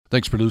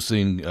Thanks for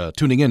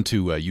tuning in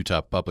to Utah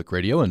Public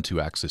Radio and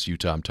to Access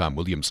Utah. I'm Tom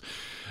Williams.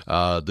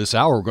 This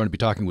hour, we're going to be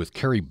talking with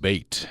Kerry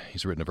Bate.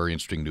 He's written a very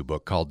interesting new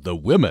book called The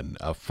Women,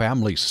 A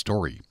Family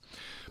Story.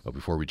 But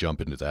before we jump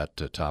into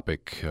that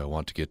topic, I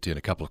want to get in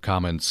a couple of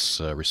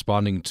comments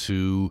responding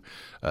to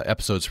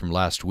episodes from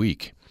last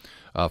week.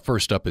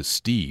 First up is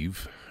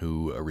Steve,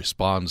 who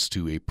responds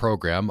to a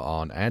program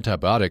on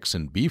antibiotics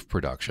in beef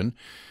production.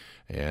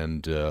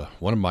 And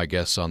one of my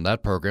guests on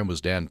that program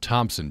was Dan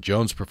Thompson,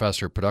 Jones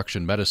Professor of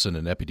Production Medicine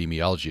and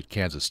Epidemiology at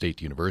Kansas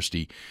State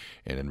University.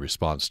 And in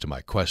response to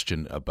my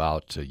question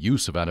about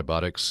use of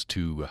antibiotics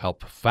to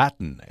help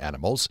fatten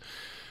animals,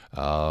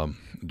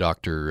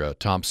 Dr.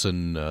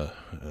 Thompson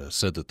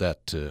said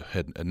that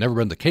had never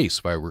been the case,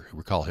 if I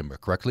recall him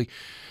correctly,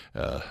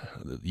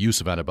 the use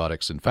of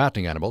antibiotics in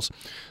fattening animals.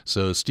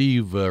 So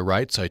Steve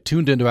writes, I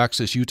tuned into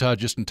Access Utah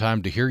just in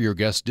time to hear your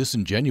guest's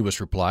disingenuous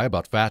reply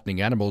about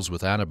fattening animals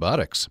with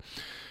antibiotics.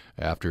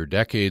 After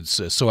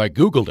decades, so I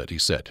Googled it, he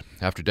said.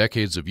 After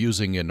decades of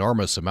using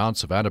enormous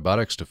amounts of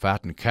antibiotics to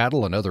fatten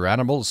cattle and other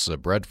animals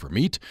bred for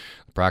meat,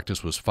 the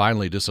practice was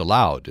finally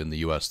disallowed in the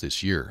U.S.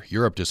 this year.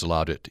 Europe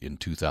disallowed it in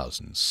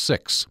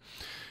 2006.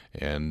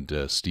 And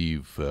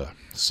Steve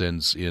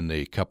sends in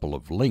a couple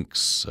of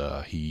links.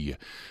 He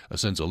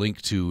sends a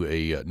link to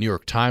a New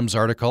York Times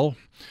article.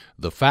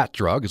 The Fat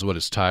Drug is what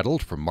it's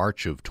titled, from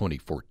March of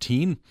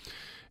 2014.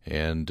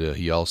 And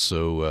he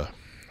also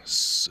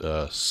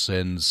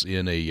sends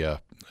in a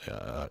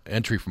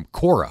entry from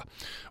Quora.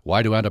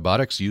 Why do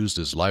antibiotics used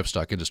as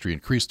livestock industry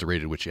increase the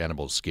rate at which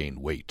animals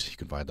gain weight? You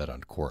can find that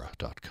on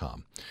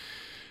Quora.com.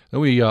 Then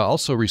we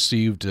also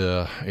received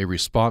a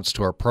response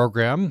to our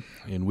program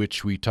in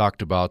which we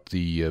talked about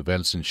the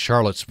events in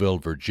Charlottesville,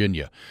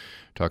 Virginia.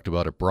 Talked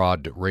about a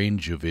broad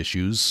range of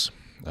issues,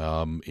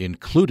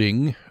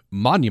 including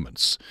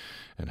monuments.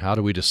 And how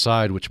do we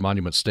decide which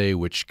monuments stay,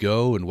 which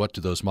go, and what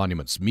do those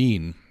monuments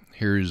mean?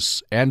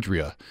 Here's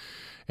Andrea.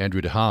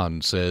 Andrew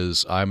DeHaan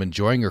says, I'm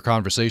enjoying your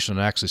conversation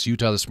on Access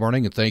Utah this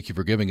morning, and thank you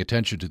for giving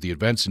attention to the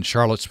events in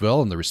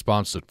Charlottesville and the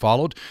response that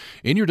followed.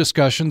 In your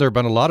discussion, there have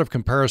been a lot of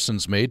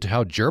comparisons made to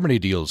how Germany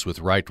deals with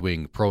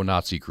right-wing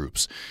pro-Nazi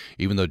groups.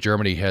 Even though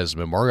Germany has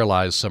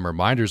memorialized some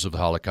reminders of the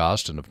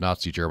Holocaust and of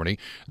Nazi Germany,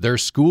 their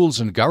schools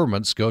and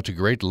governments go to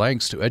great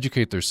lengths to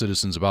educate their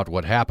citizens about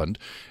what happened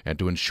and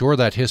to ensure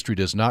that history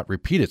does not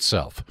repeat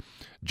itself.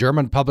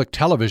 German public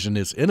television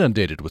is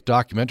inundated with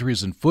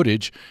documentaries and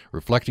footage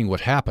reflecting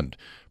what happened.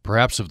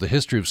 Perhaps if the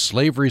history of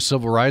slavery,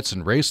 civil rights,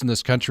 and race in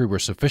this country were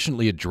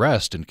sufficiently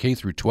addressed in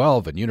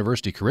K-12 and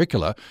university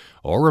curricula,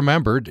 or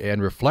remembered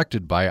and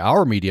reflected by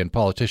our media and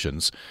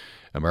politicians,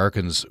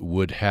 Americans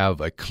would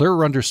have a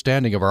clearer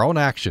understanding of our own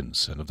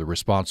actions and of the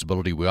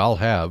responsibility we all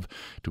have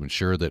to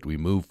ensure that we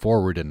move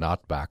forward and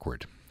not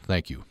backward.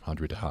 Thank you,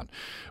 Andrea DeHaan.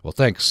 Well,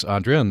 thanks,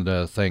 Andrea,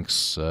 and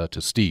thanks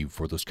to Steve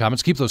for those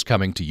comments. Keep those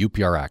coming to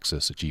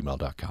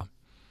upraccess@gmail.com.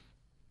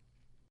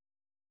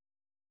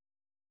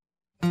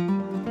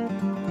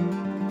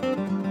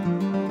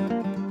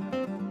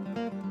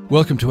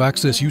 Welcome to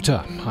Access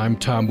Utah. I'm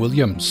Tom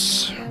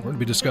Williams. We're going to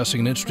be discussing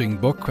an interesting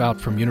book out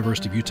from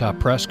University of Utah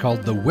Press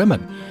called The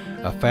Women,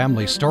 A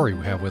Family Story.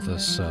 We have with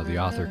us the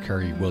author,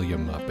 Kerry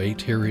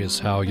Bate. Here is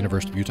how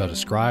University of Utah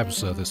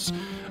describes this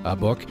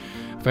book.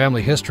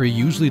 Family history,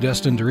 usually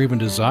destined or even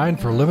designed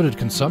for limited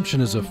consumption,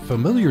 is a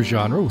familiar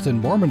genre within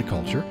Mormon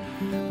culture,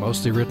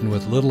 mostly written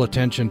with little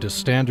attention to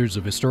standards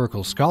of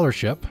historical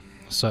scholarship.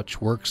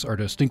 Such works are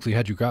distinctly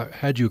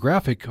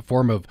hagiographic, a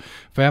form of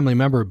family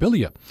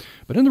memorabilia.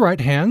 But in the right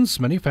hands,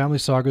 many family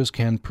sagas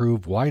can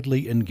prove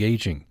widely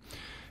engaging.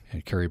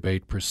 And Kerry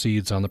Bate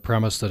proceeds on the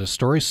premise that a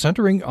story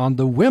centering on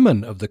the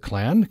women of the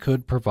clan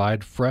could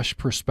provide fresh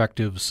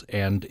perspectives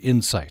and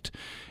insight.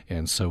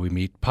 And so we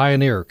meet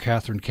pioneer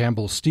Catherine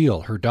Campbell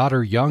Steele, her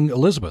daughter, young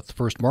Elizabeth,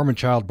 first Mormon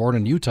child born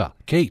in Utah,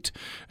 Kate,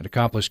 an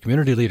accomplished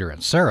community leader,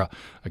 and Sarah,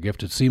 a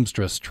gifted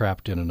seamstress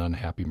trapped in an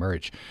unhappy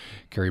marriage.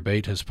 Kerry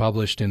Bate has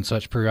published in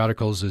such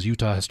periodicals as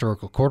Utah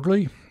Historical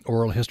Quarterly,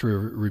 Oral History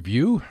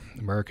Review,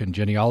 American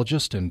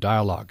Genealogist, and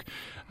Dialogue,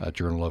 a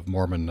Journal of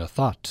Mormon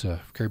Thought.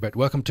 Kerry Bate,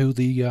 welcome to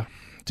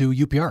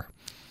UPR.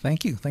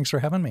 Thank you. Thanks for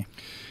having me.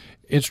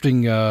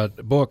 Interesting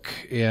book,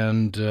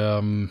 and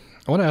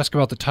I want to ask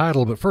about the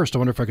title, but first I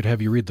wonder if I could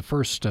have you read the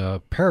first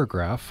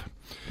paragraph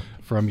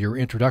from your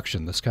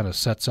introduction. This kind of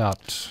sets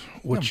out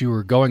what you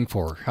were going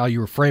for, how you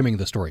were framing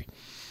the story.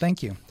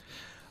 Thank you.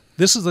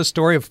 This is the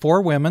story of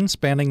four women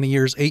spanning the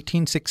years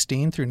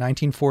 1816 through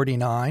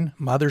 1949,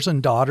 mothers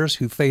and daughters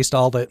who faced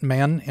all that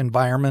men,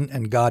 environment,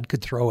 and God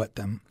could throw at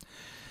them.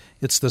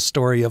 It's the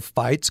story of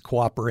fights,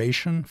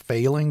 cooperation,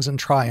 failings, and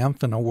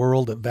triumph in a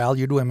world that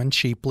valued women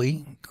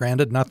cheaply,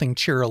 granted nothing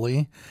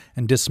cheerily,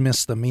 and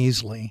dismissed them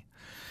easily.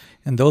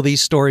 And though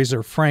these stories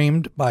are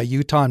framed by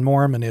Utah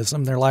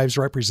Mormonism, their lives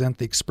represent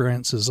the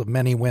experiences of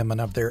many women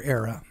of their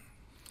era.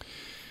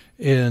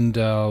 And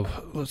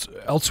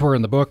elsewhere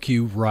in the book,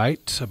 you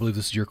write, I believe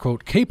this is your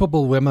quote,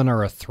 "Capable women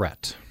are a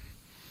threat."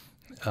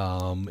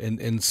 And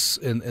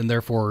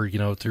therefore,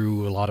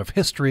 through a lot of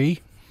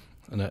history,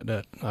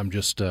 and I'm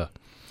just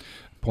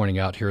pointing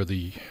out here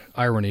the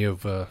irony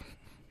of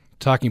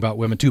talking about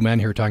women, two men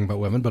here talking about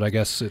women, but I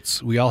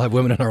guess we all have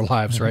women in our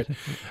lives, right?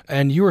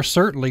 And you are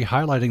certainly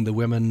highlighting the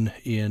women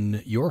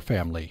in your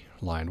family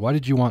line. Why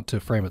did you want to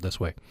frame it this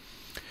way?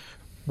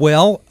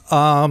 Well,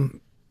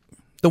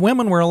 the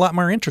women were a lot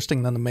more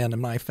interesting than the men in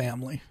my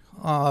family.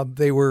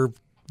 They were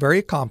very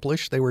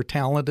accomplished. They were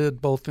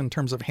talented both in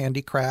terms of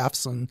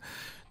handicrafts and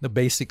the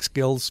basic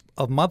skills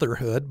of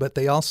motherhood, but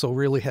they also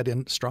really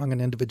had strong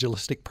and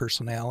individualistic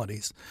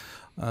personalities.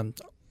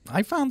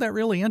 I found that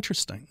really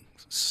interesting.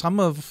 Some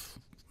of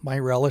my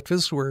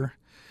relatives were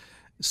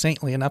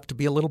saintly enough to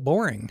be a little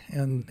boring,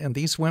 and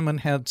these women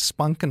had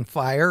spunk and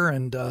fire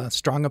and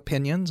strong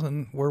opinions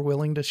and were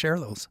willing to share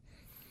those.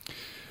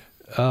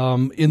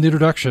 In the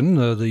introduction,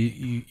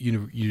 the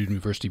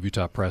University of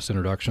Utah Press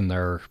introduction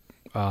there,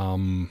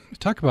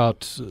 talk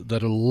about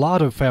that a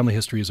lot of family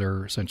histories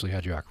are essentially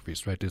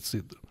hagiographies, right? It's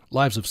the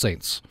lives of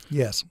saints.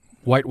 Yes.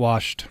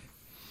 Whitewashed,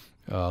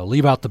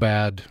 leave out the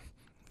bad,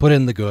 put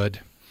in the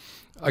good.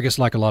 I guess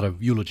like a lot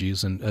of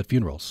eulogies at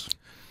funerals.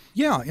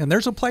 Yeah, and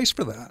there's a place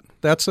for that.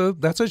 That's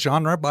a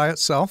genre by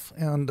itself,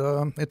 and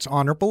it's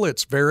honorable.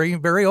 It's very,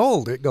 very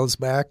old. It goes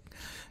back,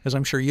 as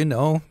I'm sure you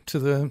know, to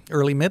the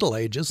early Middle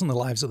Ages and the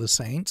lives of the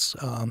saints.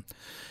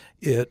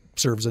 It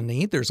serves a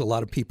need. There's a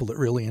lot of people that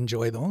really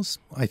enjoy those.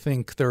 I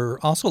think there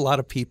are also a lot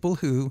of people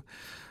who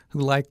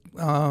like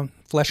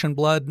flesh and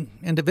blood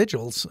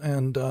individuals.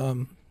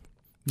 And,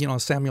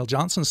 Samuel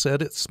Johnson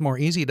said it's more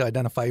easy to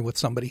identify with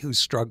somebody who's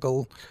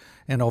struggled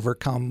and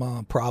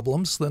overcome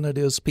problems than it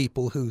is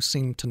people who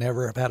seem to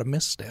never have had a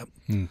misstep.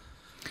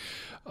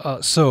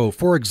 So,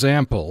 for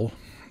example,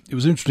 it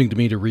was interesting to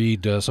me to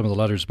read some of the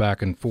letters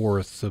back and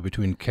forth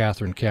between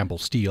Catherine Campbell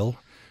Steele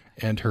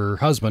and her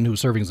husband, who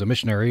was serving as a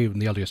missionary in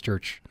the LDS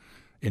Church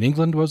in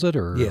England, was it?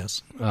 Or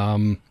yes.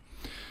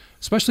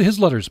 Especially his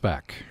letters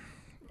back.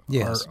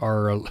 Yes.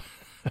 Are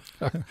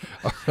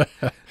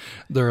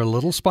they're a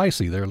little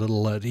spicy. They're a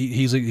little.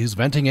 He's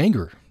venting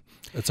anger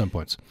at some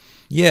points.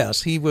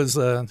 Yes, he was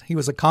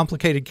a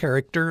complicated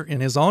character in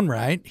his own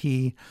right.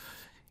 He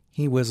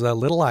was a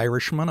little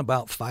Irishman,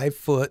 about 5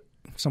 foot,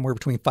 somewhere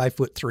between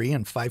 5'3"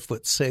 and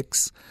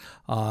 5'6".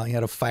 He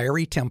had a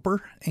fiery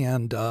temper,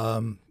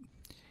 and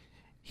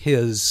he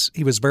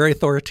was very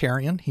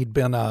authoritarian. He'd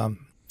been a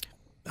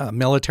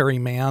military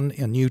man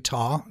in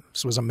Utah.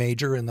 This was a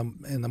major in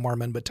the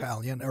Mormon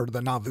battalion, or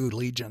the Nauvoo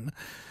Legion.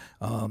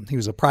 He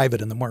was a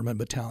private in the Mormon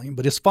battalion,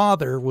 but his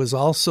father was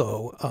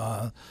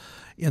also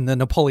in the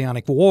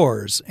Napoleonic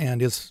Wars, and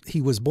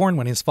he was born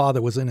when his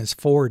father was in his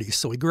 40s,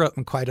 so he grew up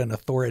in quite an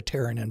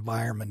authoritarian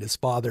environment. His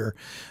father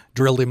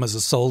drilled him as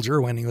a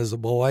soldier when he was a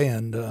boy,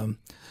 and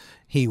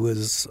he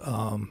was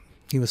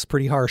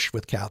pretty harsh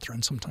with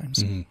Catherine sometimes.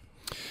 Mm-hmm.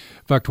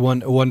 In fact,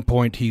 one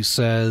point he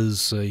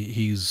says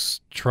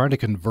he's trying to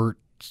convert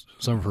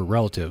some of her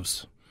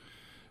relatives.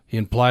 He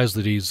implies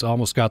that he's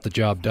almost got the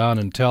job done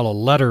until a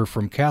letter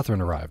from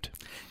Catherine arrived.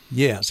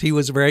 Yes, he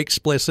was very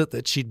explicit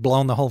that she'd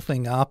blown the whole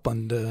thing up,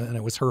 and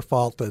it was her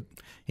fault that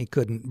he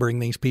couldn't bring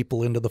these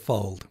people into the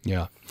fold.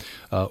 Yeah.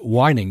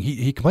 Whining.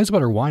 He complains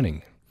about her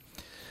whining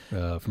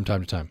from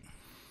time to time.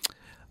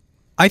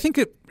 I think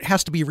it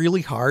has to be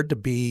really hard to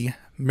be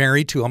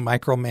married to a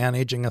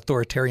micromanaging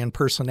authoritarian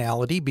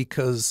personality,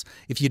 because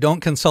if you don't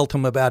consult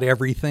him about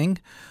everything,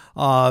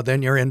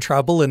 then you're in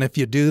trouble, and if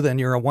you do, then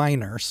you're a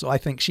whiner. So I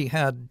think she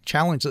had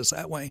challenges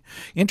that way.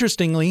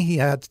 Interestingly, he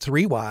had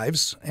 3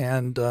 wives,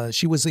 and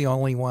she was the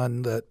only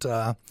one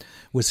that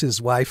was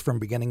his wife from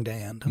beginning to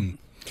end.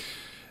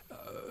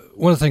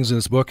 One of the things in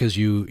this book is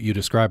you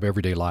describe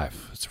everyday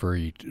life. It's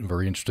very,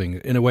 very interesting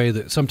in a way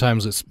that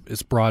sometimes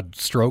it's broad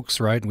strokes,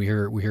 right? And we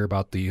hear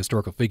about the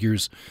historical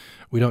figures.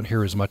 We don't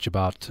hear as much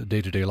about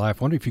day-to-day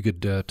life. I wonder if you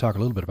could talk a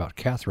little bit about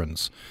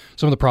Catherine's,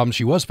 some of the problems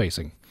she was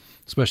facing,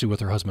 especially with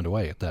her husband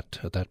away at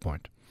that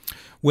point.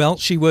 Well,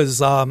 she was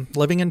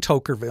living in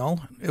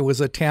Tokerville. It was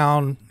a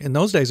town, in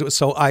those days it was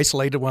so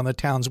isolated, one of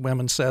the town's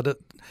women said that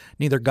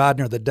neither God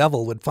nor the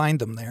devil would find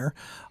them there.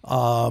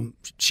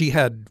 She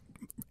had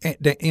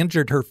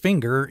injured her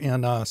finger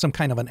in some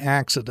kind of an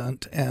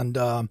accident, and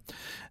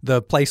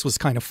the place was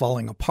kind of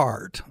falling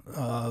apart.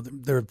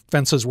 Their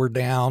fences were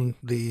down.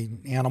 The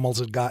animals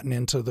had gotten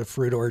into the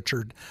fruit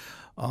orchard.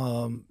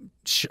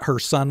 Her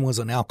son was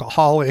an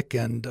alcoholic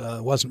and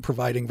wasn't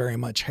providing very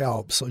much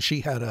help. So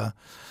she had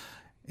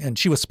and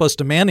she was supposed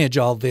to manage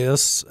all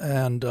this,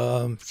 and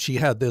she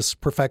had this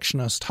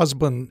perfectionist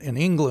husband in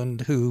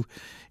England who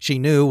she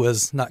knew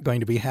was not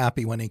going to be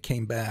happy when he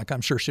came back.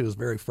 I'm sure she was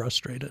very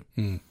frustrated.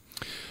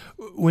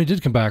 When he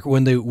did come back,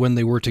 when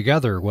they were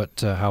together,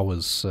 how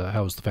was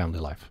the family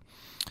life?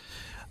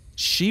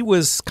 She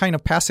was kind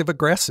of passive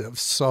aggressive,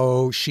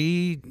 so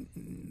she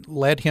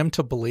led him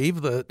to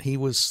believe that he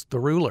was the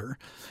ruler,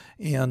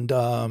 and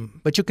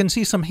but you can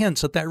see some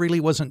hints that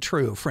really wasn't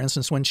true. For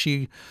instance, when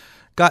she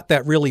got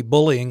that really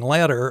bullying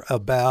letter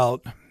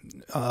about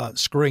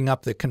screwing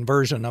up the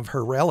conversion of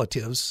her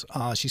relatives,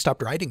 she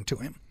stopped writing to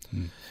him,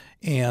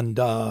 and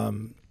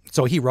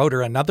So he wrote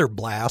her another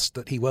blast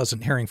that he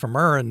wasn't hearing from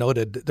her, and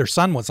noted that their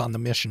son was on the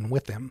mission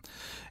with him,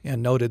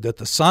 and noted that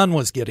the son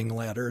was getting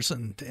letters.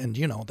 And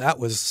that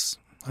was,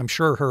 I'm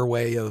sure, her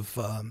way of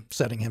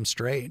setting him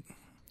straight.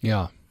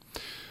 Yeah.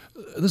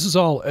 This is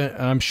all, and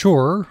I'm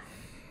sure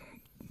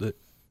that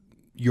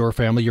your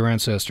family, your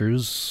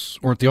ancestors,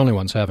 weren't the only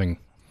ones having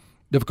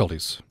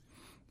difficulties.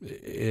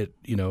 It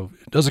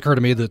does occur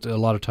to me that a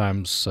lot of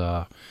times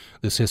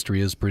this history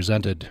is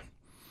presented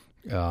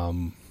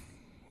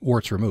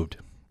warts removed.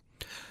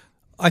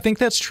 I think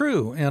that's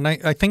true. And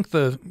I think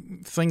the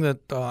thing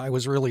that I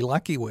was really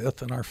lucky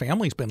with, and our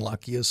family's been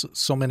lucky, is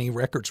so many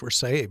records were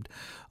saved.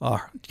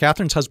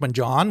 Catherine's husband,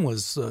 John,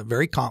 was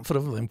very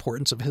confident of the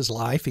importance of his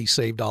life. He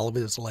saved all of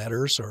his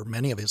letters, or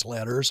many of his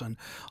letters, and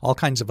all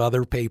kinds of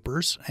other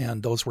papers,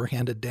 and those were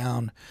handed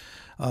down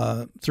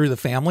through the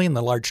family in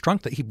the large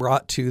trunk that he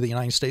brought to the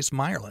United States from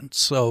Ireland.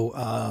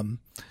 So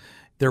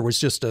there was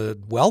just a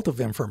wealth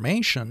of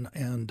information,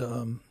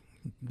 and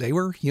they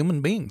were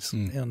human beings,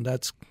 and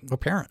that's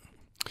apparent.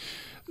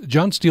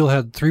 John Steele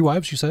had 3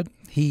 wives, you said?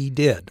 He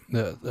did.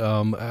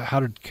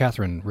 How did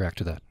Catherine react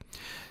to that?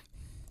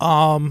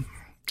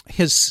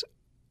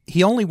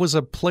 He only was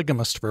a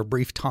polygamist for a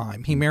brief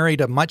time. He married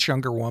a much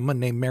younger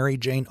woman named Mary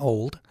Jane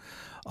Old.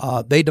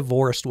 They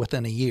divorced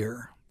within a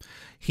year.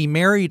 He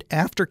married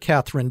after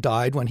Catherine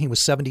died when he was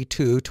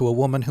 72 to a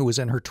woman who was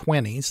in her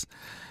 20s,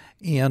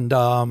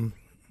 and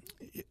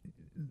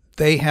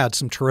they had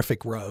some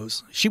terrific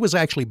rows. She was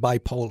actually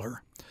bipolar.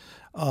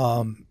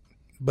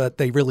 But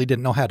they really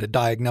didn't know how to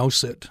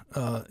diagnose it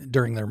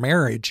during their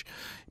marriage.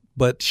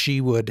 But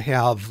she would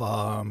have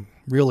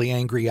really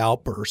angry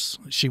outbursts.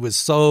 She was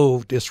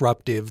so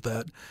disruptive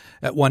that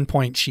at one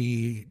point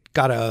she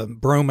got a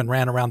broom and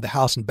ran around the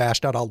house and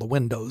bashed out all the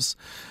windows.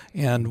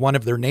 And one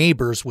of their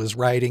neighbors was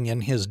writing in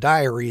his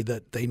diary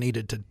that they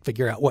needed to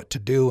figure out what to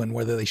do and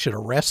whether they should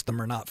arrest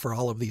them or not for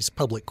all of these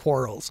public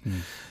quarrels.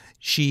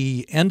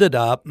 They ended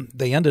up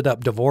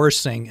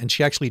divorcing, and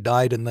she actually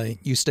died in the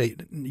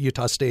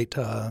Utah State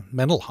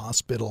Mental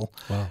Hospital.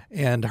 Wow.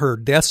 And her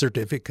death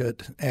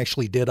certificate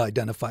actually did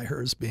identify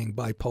her as being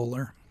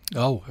bipolar.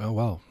 Oh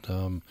wow.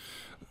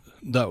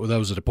 That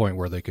was at a point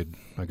where they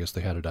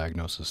had a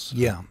diagnosis.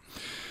 Yeah.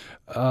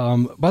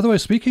 By the way,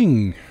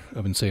 speaking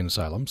of insane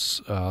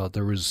asylums,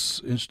 there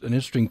was an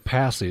interesting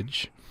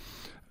passage.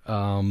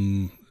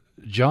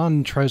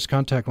 John tries to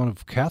contact one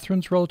of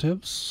Catherine's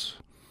relatives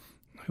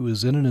who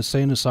was in an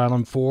insane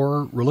asylum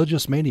for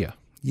religious mania.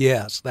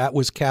 Yes, that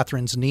was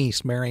Catherine's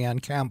niece, Mary Ann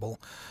Campbell.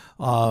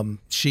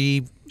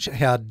 She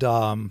had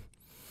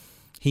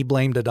he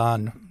blamed it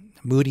on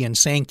Moody and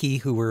Sankey,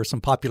 who were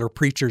some popular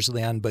preachers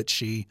then, but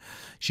she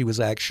was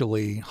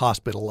actually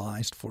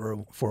hospitalized for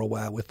a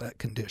while with that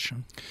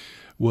condition.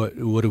 What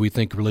do we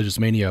think religious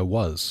mania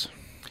was?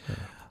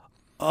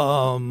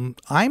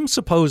 I'm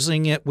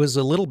supposing it was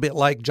a little bit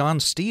like John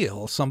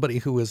Steele, somebody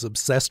who was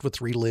obsessed with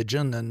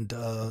religion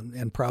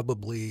and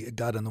probably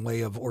got in the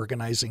way of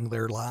organizing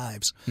their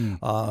lives.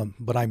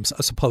 But I'm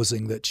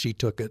supposing that she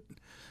took it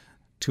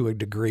to a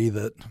degree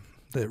that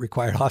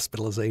required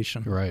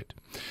hospitalization. Right.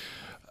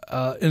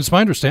 And it's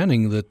my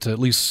understanding that at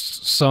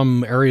least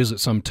some areas at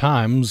some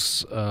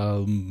times,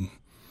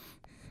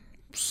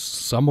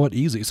 somewhat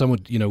easy,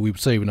 we would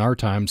say in our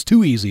times,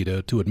 too easy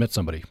to admit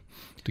somebody,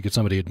 to get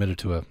somebody admitted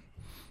to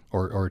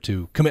or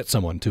to commit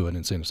someone to an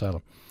insane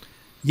asylum.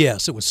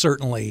 Yes, it was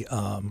certainly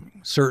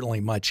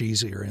much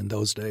easier in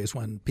those days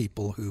when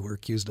people who were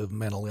accused of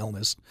mental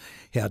illness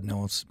had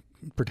no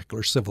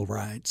particular civil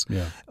rights.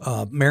 Yeah.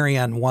 Mary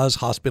Ann was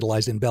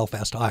hospitalized in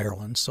Belfast,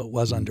 Ireland, so it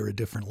was under a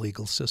different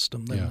legal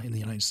system than in the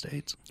United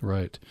States.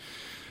 Right.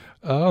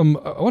 I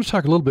want to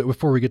talk a little bit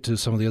before we get to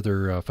some of the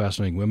other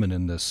fascinating women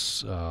in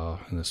this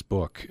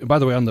book. And by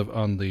the way, on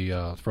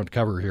the front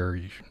cover here,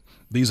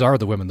 these are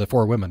the women, the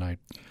 4 women. I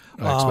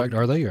expect,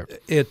 are they?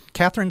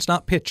 Catherine's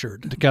not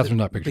pictured. Catherine's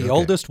not pictured. The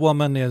oldest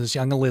woman is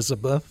young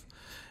Elizabeth,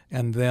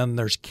 and then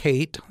there's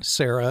Kate,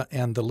 Sarah,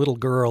 and the little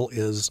girl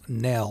is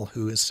Nell,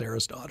 who is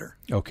Sarah's daughter.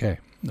 Okay,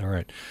 all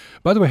right.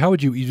 By the way, how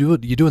would you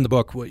do in the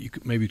book? What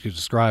maybe you could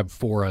describe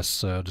for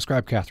us?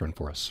 Describe Catherine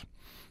for us,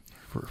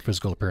 for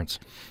physical appearance.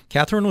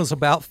 Catherine was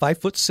about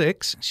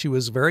 5'6". She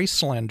was very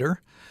slender.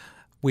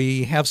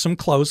 We have some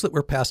clothes that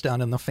were passed down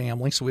in the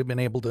family, so we've been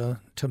able to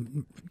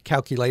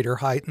calculate her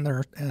height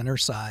and her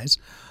size.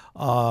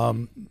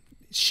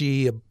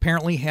 She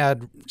apparently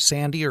had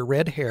sandy or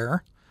red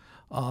hair,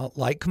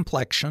 light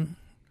complexion.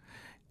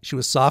 She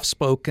was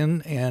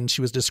soft-spoken, and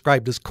she was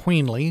described as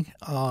queenly,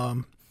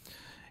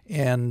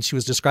 and she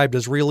was described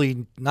as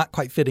really not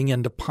quite fitting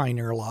into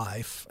pioneer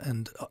life.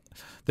 And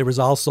there was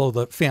also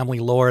the family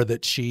lore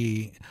that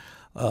she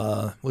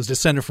was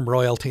descended from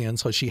royalty, and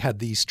so she had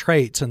these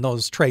traits, and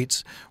those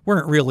traits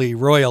weren't really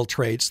royal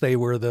traits. They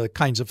were the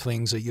kinds of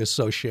things that you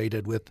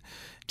associated with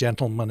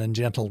gentlemen and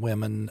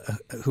gentlewomen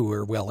who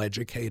were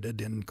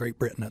well-educated in Great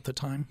Britain at the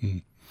time. Mm-hmm.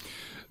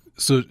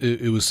 So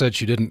it was said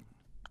she didn't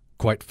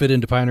quite fit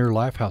into pioneer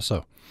life? How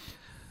so?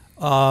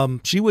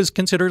 She was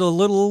considered a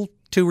little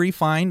too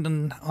refined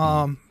and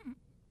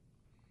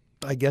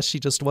I guess she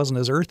just wasn't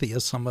as earthy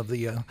as some of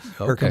the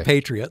her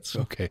compatriots.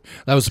 Okay,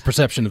 that was the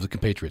perception of the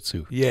compatriots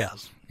who.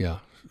 Yes. Yeah,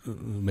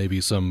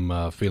 maybe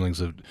some feelings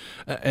of,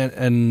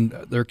 and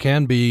there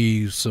can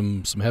be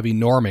some heavy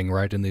norming,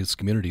 right, in these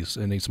communities.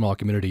 In a small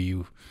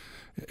community,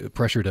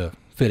 pressure to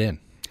fit in.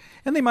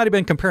 And they might have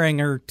been comparing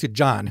her to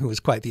John, who was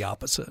quite the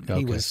opposite. Okay.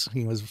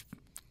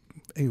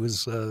 He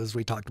was as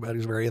we talked about, he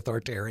was very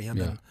authoritarian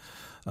and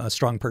a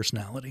strong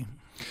personality.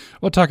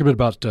 Well, talk a bit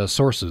about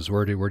sources.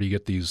 Where do you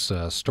get these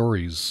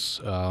stories?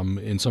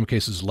 In some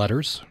cases,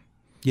 letters.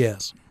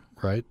 Yes.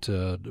 Right,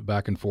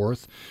 back and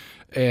forth,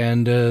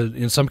 and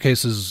in some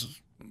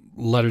cases,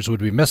 letters would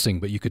be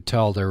missing, but you could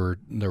tell there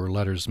were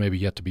letters maybe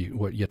yet to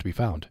be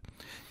found.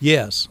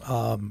 Yes,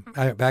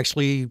 I've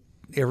actually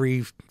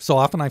every so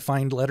often I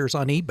find letters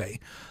on eBay.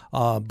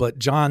 But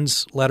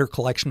John's letter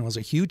collection was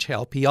a huge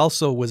help. He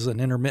also was an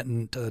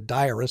intermittent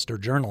diarist or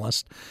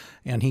journalist,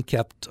 and he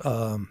kept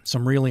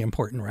some really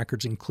important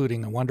records,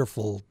 including a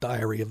wonderful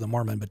diary of the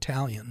Mormon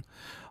battalion.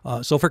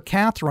 So for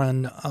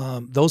Catherine,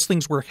 those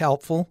things were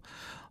helpful.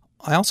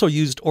 I also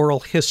used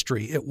oral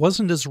history. It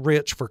wasn't as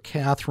rich for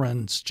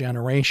Catherine's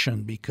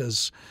generation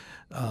because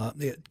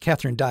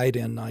Catherine died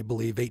in, I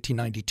believe,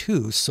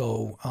 1892.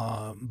 So,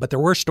 but there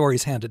were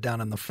stories handed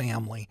down in the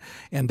family,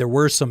 and there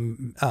were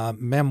some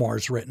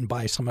memoirs written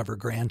by some of her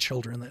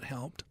grandchildren that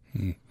helped.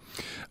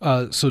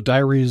 So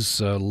diaries,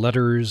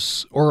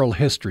 letters, oral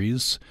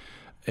histories,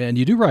 and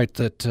you do write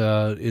that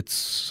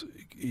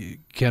it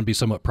can be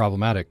somewhat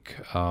problematic.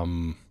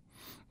 I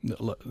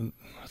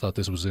thought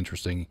this was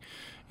interesting.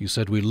 You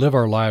said we live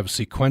our lives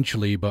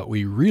sequentially, but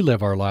we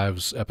relive our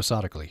lives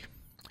episodically.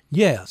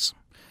 Yes.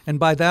 And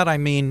by that I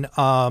mean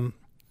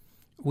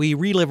we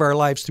relive our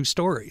lives through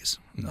stories,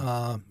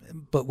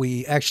 but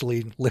we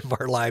actually live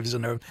our lives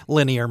in a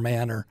linear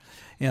manner.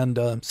 And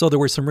so there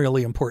were some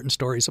really important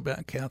stories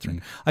about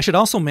Catherine. I should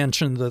also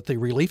mention that the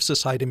Relief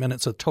Society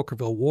minutes of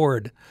Tocqueville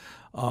Ward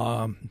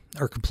are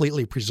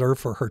completely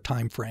preserved for her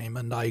time frame,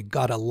 and I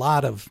got a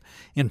lot of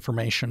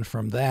information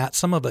from that.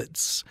 Some of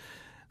it's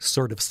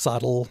sort of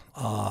subtle,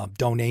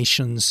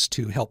 donations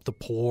to help the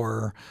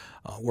poor,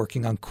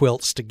 working on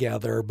quilts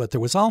together. But there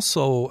was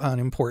also an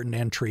important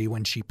entry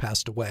when she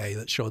passed away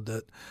that showed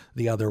that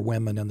the other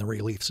women in the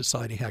Relief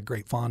Society had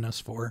great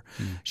fondness for her.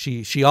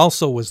 She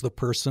also was the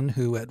person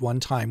who at one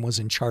time was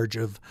in charge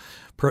of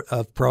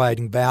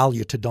providing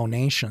value to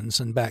donations.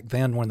 And back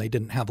then when they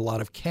didn't have a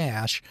lot of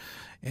cash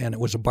and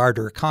it was a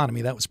barter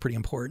economy, that was pretty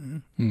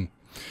important.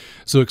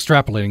 So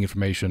extrapolating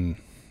information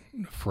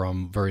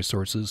from various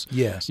sources.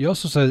 Yes. You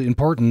also said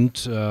important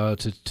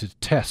to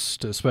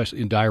test,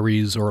 especially in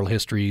diaries, oral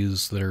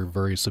histories that are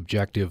very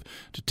subjective,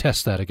 to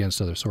test that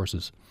against other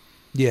sources.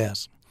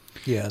 Yes.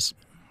 Yes.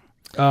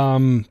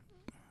 You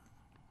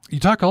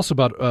talk also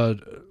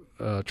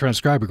about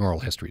transcribing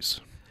oral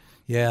histories.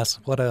 Yes.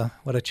 What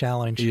a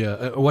challenge.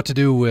 Yeah. What to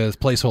do with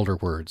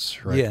placeholder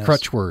words, right? Yes.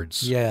 Crutch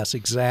words. Yes,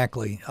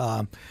 exactly.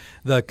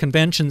 The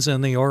conventions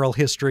in the oral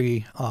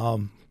history,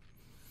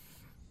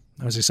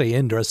 as I say,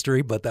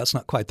 industry, but that's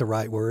not quite the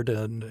right word.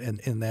 And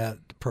in that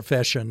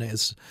profession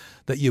is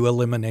that you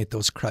eliminate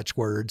those crutch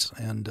words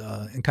and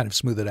kind of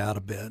smooth it out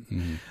a bit.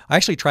 I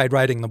actually tried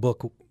writing the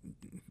book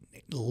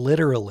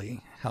literally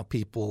how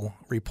people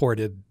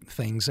reported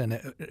things, and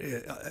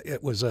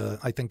it was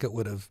I think it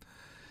would have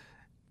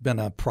been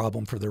a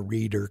problem for the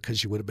reader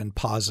because you would have been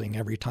pausing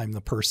every time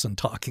the person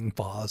talking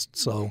paused.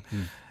 So,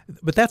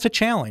 but that's a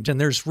challenge, and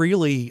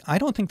I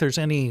don't think there's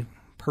any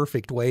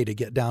perfect way to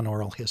get down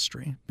oral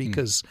history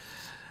because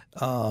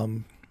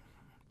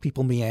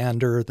people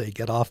meander, they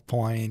get off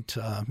point,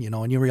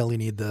 and you really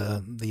need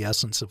the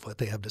essence of what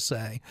they have to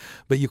say.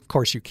 But of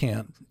course, you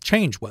can't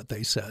change what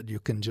they said. You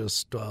can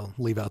just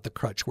leave out the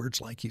crutch words,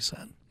 like you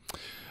said.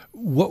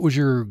 What was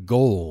your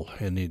goal?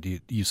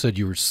 And you said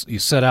you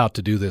set out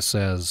to do this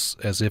as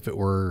if it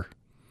were,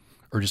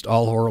 or just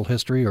all oral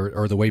history,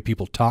 or the way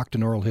people talked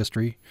in oral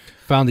history.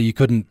 Found that you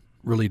couldn't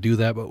really do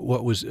that. But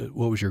what was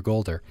your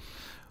goal there?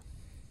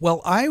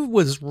 Well, I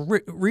was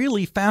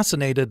really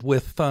fascinated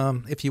with,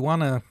 if you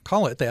want to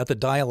call it that, the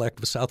dialect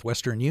of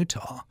southwestern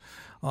Utah.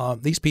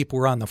 These people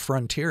were on the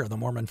frontier, the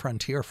Mormon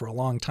frontier, for a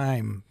long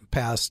time,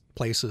 past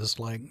places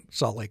like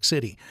Salt Lake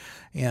City.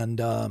 And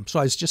so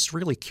I was just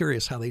really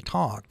curious how they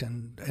talked.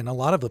 And a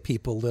lot of the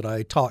people that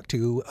I talked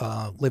to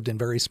lived in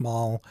very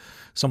small,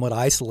 somewhat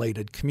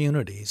isolated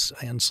communities.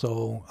 And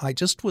so I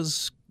just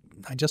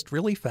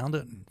really found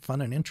it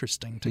fun and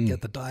interesting to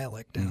get the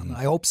dialect down.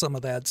 I hope some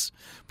of that's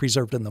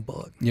preserved in the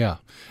book. Yeah.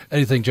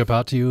 Anything jump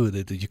out to you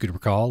that you could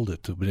recall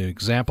that would be an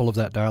example of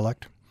that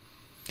dialect?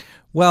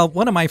 Well,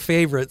 one of my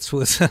favorites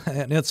was,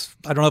 and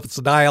I don't know if it's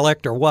a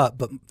dialect or what,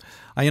 but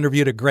I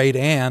interviewed a great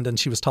aunt, and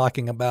she was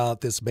talking about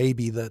this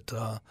baby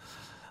that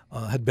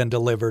had been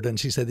delivered, and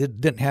she said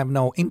it didn't have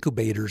no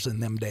incubators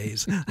in them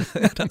days.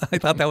 I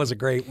thought that was a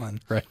great one.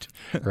 Right.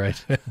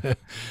 I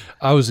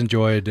always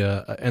enjoyed,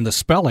 and the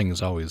spelling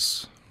is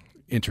always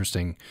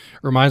interesting. It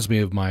reminds me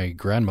of my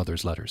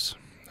grandmother's letters.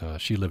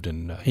 She lived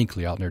in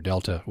Hinckley out near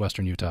Delta,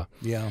 western Utah.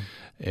 Yeah.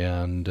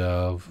 And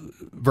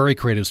very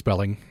creative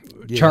spelling,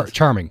 yes.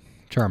 charming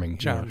charming.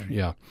 Charming.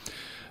 Yeah.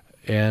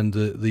 And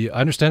I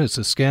understand it's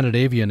a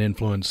Scandinavian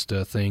influenced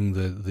thing.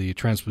 The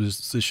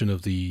transposition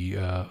of the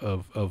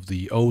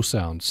O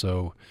sound.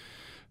 So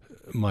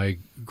my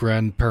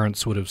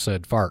grandparents would have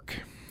said "fark"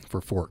 for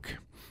fork,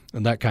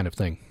 and that kind of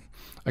thing.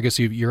 I guess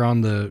you're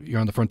on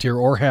the frontier,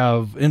 or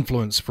have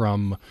influence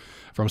from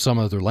some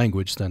other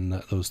language.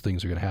 Then those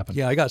things are going to happen.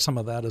 Yeah, I got some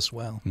of that as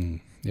well.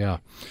 Yeah.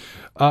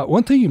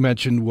 One thing you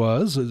mentioned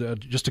was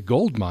just a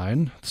gold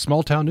mine,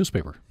 small town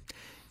newspaper.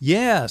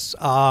 Yes.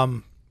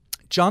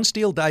 John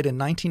Steele died in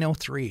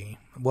 1903.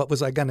 What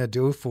was I going to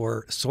do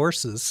for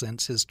sources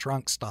since his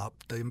trunk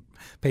stopped? The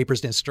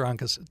papers in his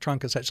trunk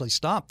essentially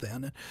stopped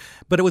then.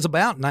 But it was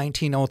about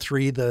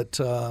 1903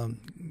 that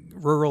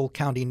rural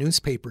county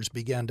newspapers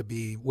began to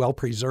be well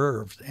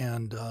preserved.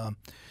 And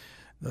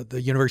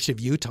the University of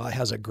Utah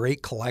has a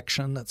great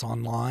collection that's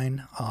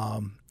online.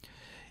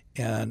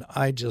 And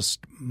I just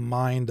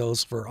mined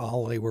those for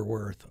all they were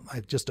worth.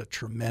 Just a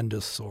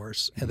tremendous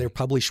source. And they're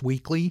published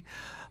weekly.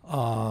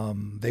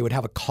 They would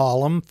have a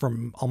column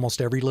from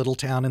almost every little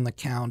town in the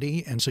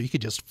county, and so you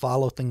could just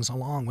follow things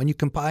along. When you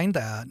combine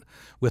that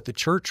with the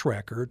church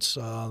records,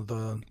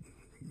 the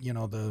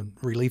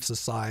Relief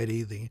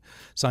Society, the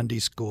Sunday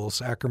school,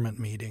 sacrament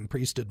meeting,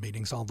 priesthood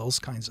meetings, all those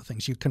kinds of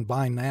things, you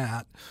combine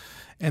that.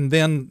 And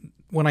then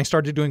when I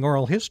started doing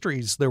oral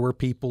histories, there were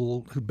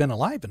people who'd been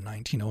alive in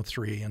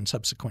 1903 and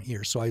subsequent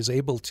years. So I was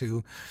able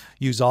to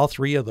use all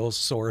three of those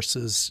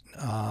sources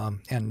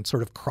and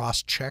sort of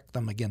cross-check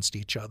them against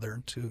each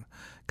other to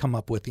come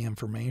up with the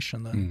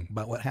information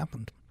about what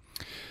happened.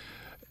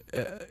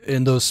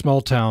 In those small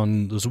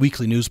town, those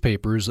weekly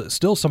newspapers,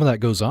 still some of that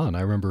goes on.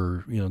 I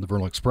remember, the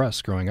Vernal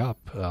Express growing up.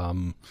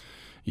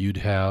 You'd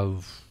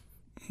have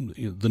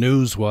the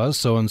news was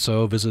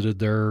so-and-so visited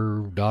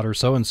their daughter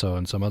so-and-so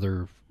in some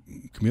other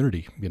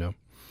community,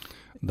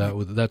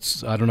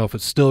 that's I don't know if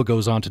it still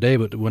goes on today,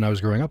 but when I was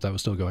growing up, that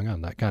was still going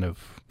on, that kind of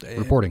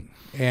reporting.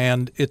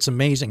 And it's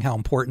amazing how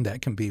important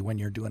that can be when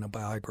you're doing a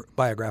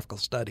biographical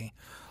study.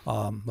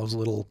 Those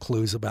little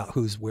clues about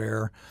who's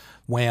where,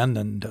 when,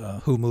 and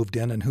who moved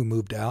in and who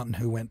moved out and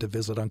who went to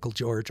visit Uncle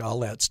George, all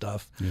that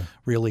stuff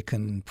really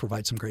can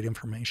provide some great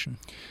information.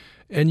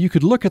 And you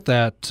could look at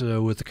that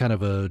with kind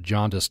of a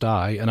jaundiced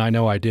eye, and I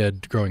know I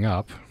did growing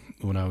up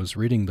when I was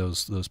reading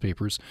those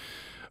papers.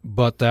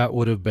 But that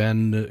would have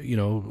been,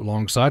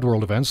 alongside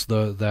world events,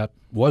 that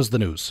was the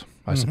news,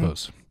 I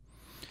suppose,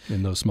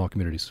 in those small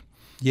communities.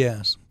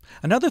 Yes.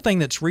 Another thing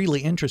that's really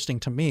interesting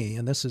to me,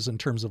 and this is in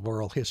terms of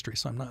oral history,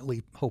 so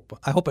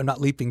I hope I'm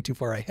not leaping too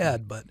far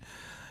ahead, but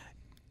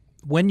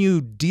when you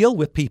deal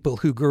with people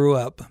who grew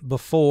up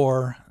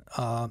before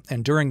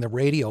and during the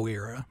radio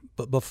era,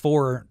 but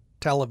before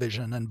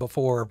television and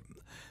before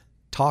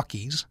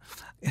talkies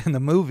and the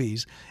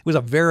movies, it was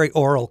a very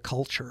oral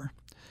culture.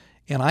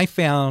 And I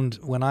found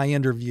when I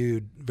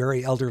interviewed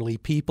very elderly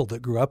people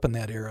that grew up in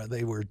that era,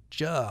 they were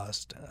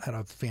just had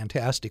a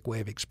fantastic way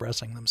of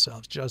expressing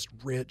themselves, just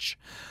rich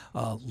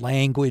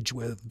language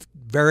with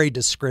very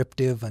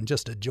descriptive and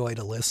just a joy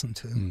to listen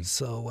to.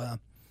 So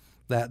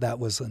that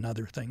was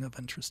another thing of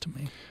interest to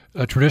me.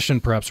 A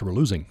tradition perhaps we're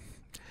losing.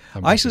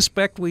 I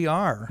suspect we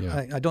are.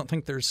 Yeah. I don't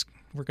think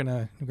we're going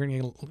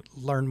to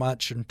learn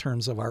much in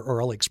terms of our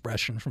oral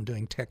expression from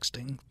doing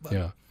texting.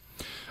 But.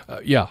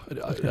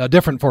 A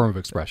different form of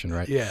expression,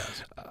 right?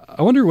 Yes.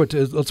 I wonder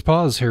let's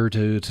pause here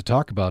to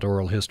talk about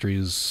oral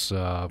histories,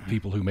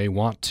 people who may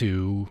want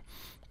to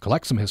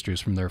collect some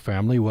histories from their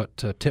family. What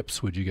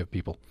tips would you give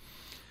people?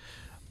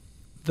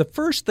 The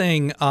first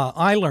thing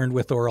I learned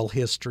with oral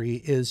history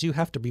is you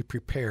have to be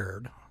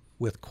prepared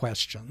with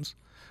questions.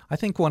 I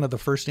think one of the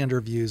first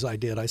interviews I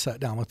did, I sat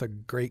down with a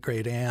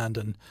great-great-aunt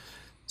and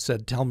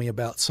said, tell me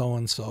about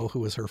so-and-so, who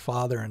was her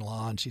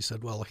father-in-law. And she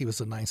said, well, he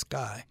was a nice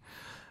guy.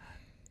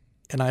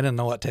 And I didn't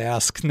know what to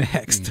ask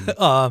next.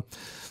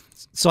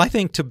 So I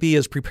think to be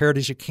as prepared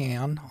as you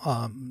can.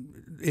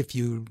 If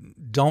you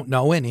don't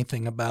know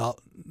anything about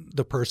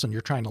the person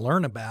you're trying to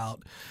learn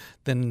about,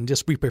 then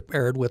just be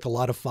prepared with a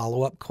lot of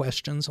follow-up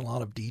questions, a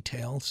lot of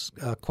details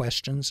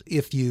questions.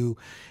 If you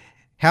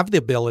have the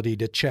ability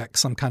to check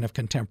some kind of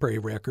contemporary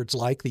records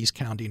like these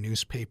county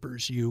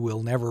newspapers, you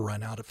will never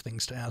run out of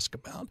things to ask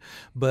about.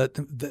 But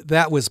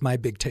that was my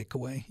big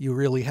takeaway. You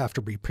really have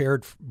to be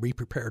prepared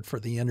for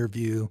the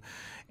interview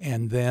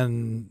and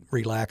then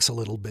relax a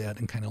little bit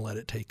and kind of let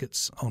it take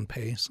its own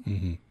pace.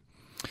 Mm-hmm.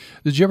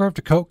 Did you ever have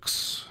to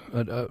coax?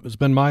 It's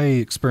been my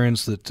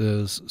experience that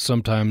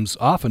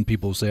often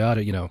people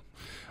say,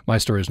 my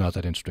story is not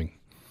that interesting.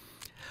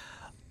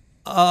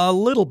 A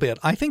little bit.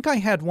 I think I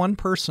had one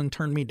person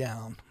turn me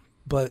down,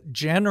 but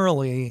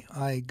generally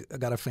I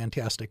got a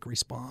fantastic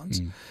response.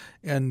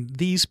 And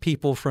these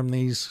people from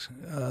these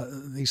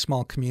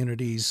small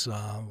communities,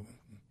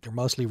 they're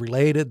mostly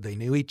related. They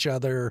knew each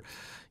other.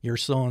 You're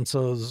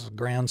so-and-so's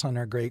grandson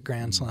or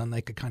great-grandson.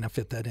 They could kind of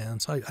fit that in.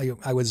 So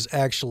I was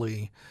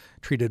actually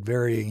treated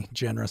very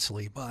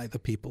generously by the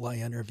people I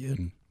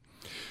interviewed.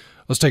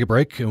 Let's take a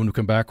break, and when we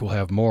come back, we'll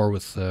have more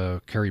with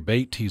Kerry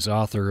Bate. He's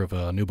author of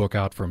a new book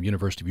out from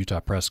University of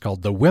Utah Press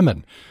called The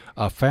Women,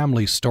 A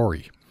Family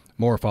Story.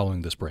 More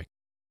following this break.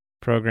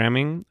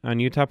 Programming on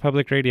Utah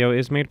Public Radio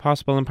is made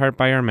possible in part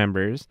by our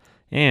members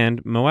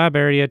and Moab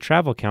Area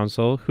Travel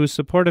Council, whose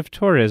support of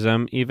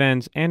tourism,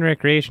 events, and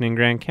recreation in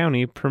Grand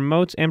County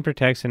promotes and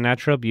protects the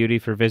natural beauty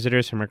for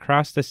visitors from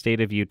across the state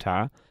of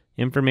Utah.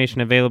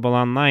 Information available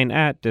online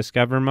at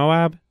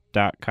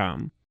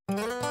discovermoab.com.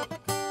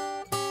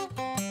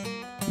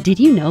 Did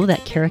you know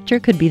that character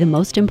could be the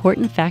most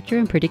important factor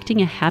in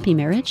predicting a happy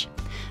marriage?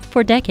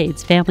 For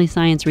decades, family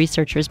science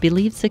researchers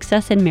believed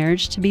success in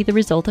marriage to be the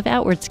result of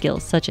outward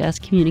skills, such as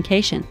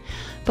communication.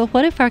 But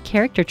what if our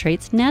character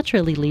traits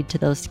naturally lead to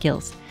those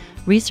skills?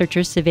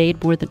 Researchers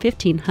surveyed more than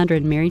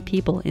 1,500 married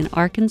people in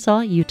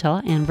Arkansas,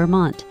 Utah, and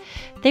Vermont.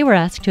 They were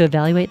asked to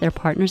evaluate their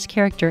partner's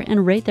character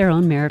and rate their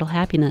own marital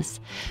happiness.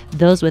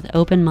 Those with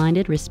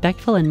open-minded,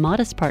 respectful, and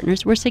modest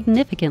partners were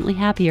significantly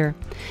happier.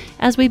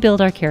 As we build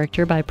our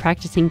character by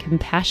practicing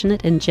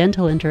compassionate and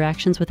gentle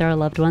interactions with our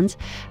loved ones,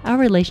 our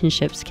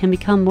relationships can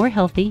become more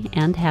healthy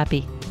and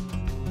happy.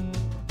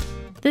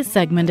 This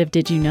segment of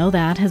Did You Know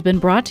That has been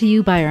brought to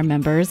you by our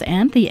members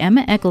and the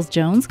Emma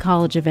Eccles-Jones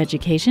College of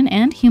Education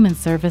and Human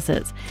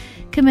Services,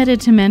 committed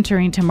to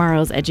mentoring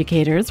tomorrow's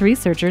educators,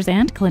 researchers,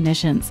 and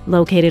clinicians,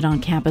 located on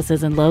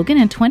campuses in Logan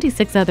and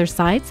 26 other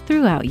sites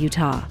throughout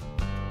Utah.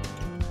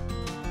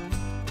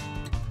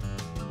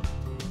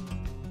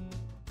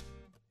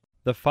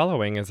 The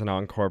following is an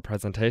encore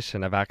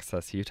presentation of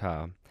Access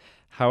Utah.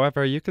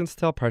 However, you can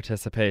still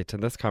participate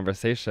in this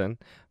conversation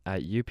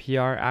at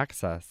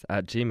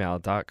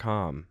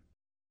upraccess@gmail.com.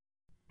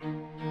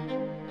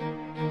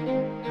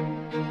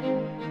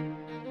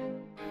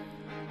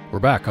 We're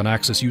back on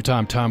Access Utah.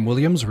 I'm Tom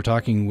Williams. We're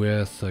talking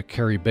with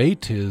Kerry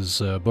Bate.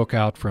 His book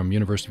out from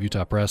University of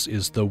Utah Press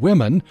is The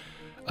Women,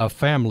 A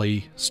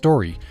Family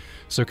Story.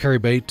 So, Kerry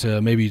Bate,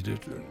 maybe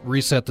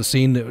reset the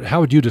scene.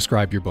 How would you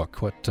describe your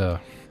book?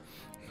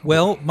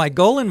 Well, my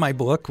goal in my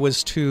book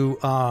was to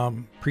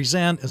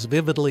present as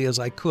vividly as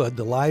I could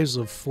the lives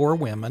of four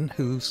women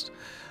whose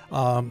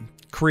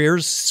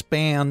careers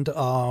spanned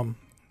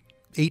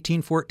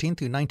 1814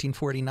 through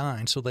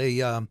 1949. So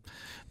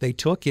they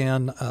took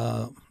in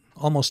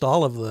almost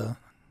all of the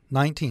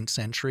 19th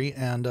century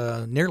and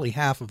nearly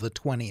half of the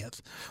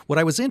 20th. What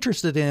I was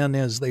interested in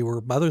is they were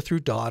mother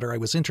through daughter. I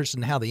was interested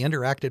in how they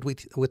interacted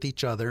with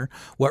each other,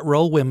 what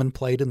role women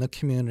played in the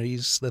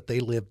communities that they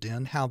lived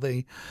in, how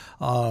they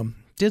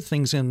did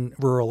things in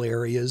rural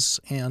areas,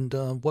 and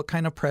what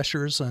kind of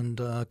pressures and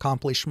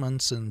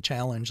accomplishments and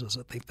challenges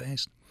that they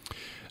faced.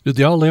 Did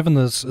they all live in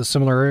this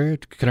similar area,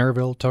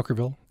 Canaryville,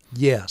 Tokerville?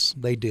 Yes,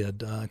 they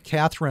did.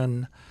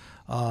 Catherine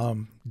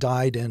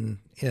died in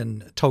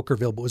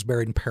Tokerville but was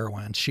buried in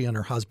Parowan. She and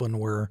her husband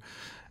were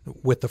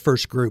with the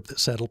first group that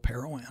settled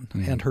Parowan.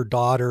 Mm-hmm. And her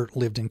daughter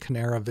lived in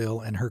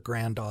Canaryville, and her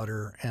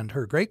granddaughter and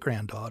her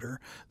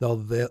great-granddaughter, though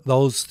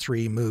those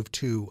three moved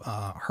to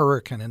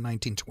Hurricane in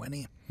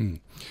 1920.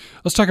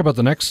 Let's talk about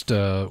the next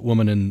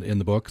woman in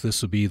the book.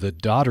 This would be the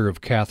daughter of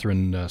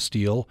Catherine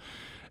Steele,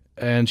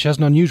 and she has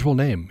an unusual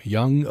name,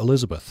 Young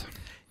Elizabeth.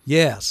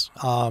 Yes.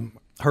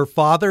 Her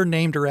father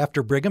named her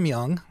after Brigham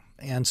Young,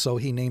 and so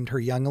he named her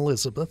Young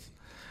Elizabeth,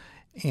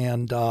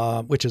 and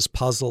which has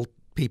puzzled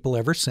people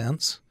ever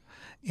since.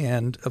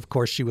 And, of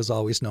course, she was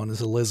always known as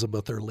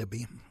Elizabeth or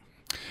Libby.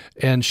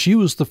 And she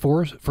was the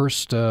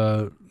first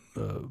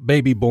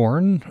baby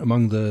born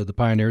among the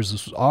pioneers.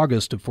 This was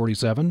August of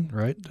 47,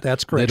 right?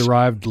 That's correct. They'd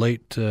arrived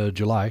late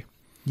July.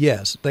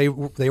 Yes, they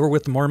were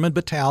with the Mormon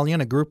Battalion.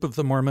 A group of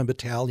the Mormon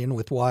Battalion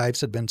with wives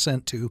had been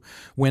sent to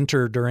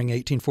winter during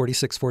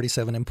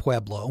 1846-47 in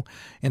Pueblo.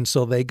 And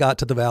so they got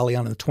to the valley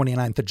on the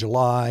 29th of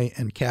July,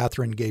 and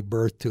Catherine gave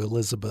birth to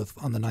Elizabeth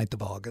on the 9th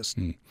of August.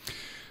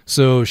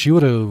 So she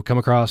would have come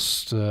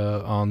across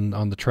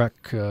on the trek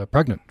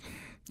pregnant.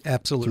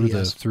 Absolutely,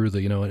 yes. Through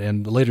the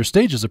and the later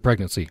stages of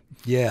pregnancy.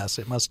 Yes,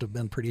 it must have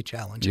been pretty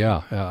challenging.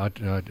 Yeah, I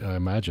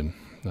imagine.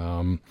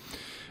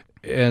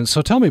 And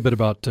so tell me a bit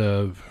about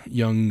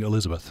young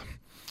Elizabeth.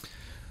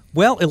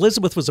 Well,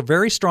 Elizabeth was a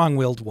very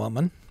strong-willed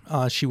woman.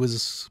 She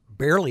was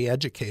barely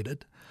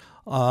educated,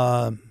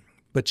 but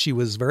she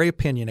was very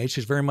opinionated. She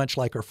was very much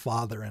like her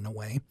father in a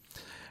way.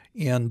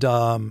 And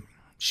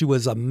she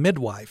was a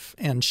midwife,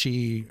 and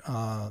she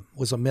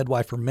was a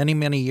midwife for many,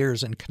 many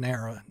years in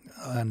Canara,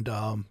 and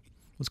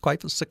was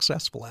quite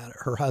successful at it.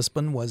 Her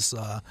husband was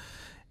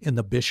in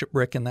the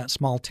bishopric in that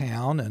small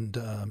town, and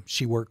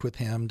she worked with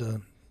him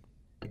to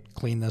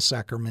clean the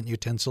sacrament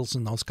utensils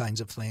and those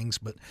kinds of things,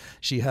 but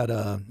she had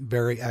a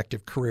very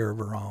active career of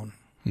her own.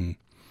 And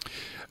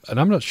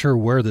I'm not sure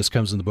where this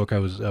comes in the book. I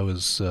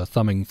was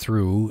thumbing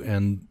through,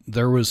 and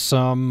there was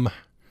some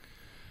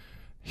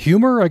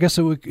humor, I guess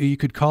you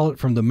could call it,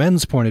 from the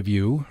men's point of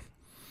view.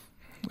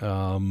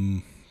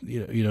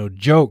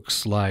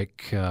 Jokes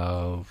like,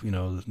 the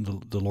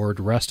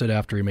Lord rested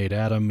after he made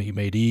Adam, he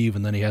made Eve,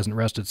 and then he hasn't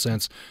rested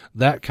since.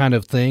 That kind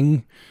of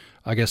thing,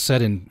 I guess,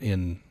 said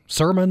in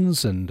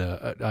sermons, and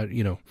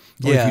if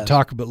you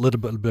talk a little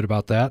bit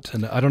about that,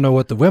 and I don't know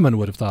what the women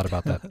would have thought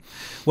about that.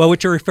 Well,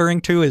 what you're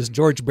referring to is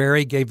George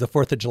Berry gave the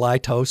 4th of July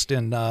toast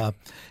in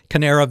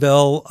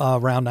Canaryville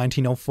around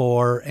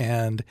 1904,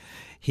 and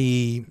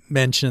he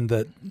mentioned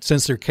that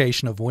since their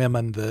creation of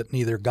women, that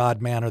neither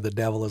God, man, or the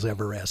devil has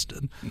ever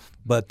rested,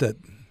 but that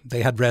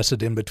they had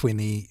rested in between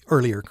the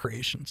earlier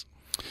creations.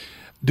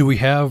 Do we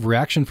have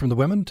reaction from the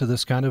women to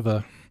this kind of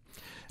a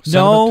sentiment?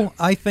 No,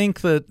 I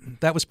think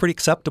that was pretty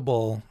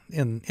acceptable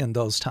in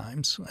those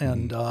times,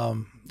 and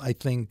I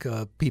think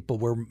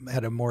people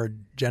had a more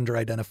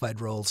gender-identified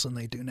roles than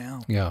they do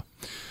now. Yeah.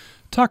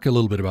 Talk a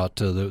little bit about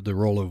the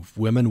role of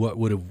women. What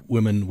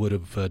women would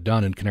have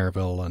done in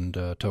Canaryville and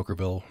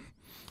Tokerville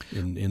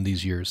in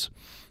these years?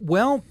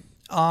 Well,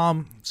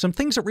 some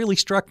things that really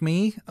struck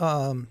me,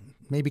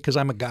 maybe because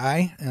I'm a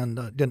guy and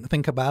didn't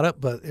think about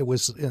it, but it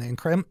was an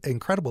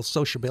incredible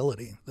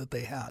sociability that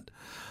they had.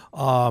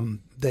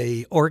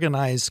 They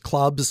organized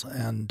clubs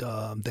and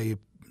they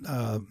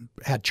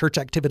had church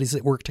activities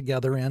that worked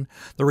together in.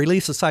 The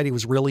Relief Society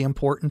was really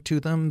important to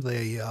them.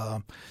 They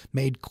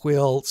made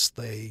quilts.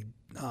 They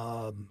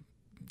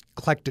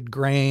collected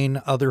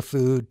grain, other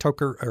food.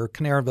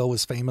 Canaryville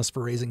was famous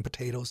for raising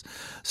potatoes.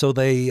 So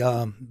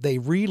they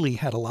really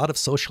had a lot of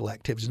social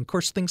activities. And of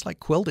course, things like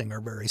quilting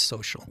are very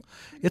social.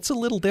 It's a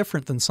little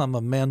different than some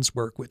of men's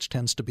work, which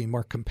tends to be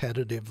more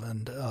competitive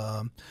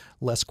and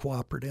less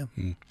cooperative.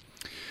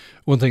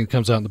 One thing that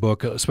comes out in the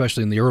book,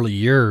 especially in the early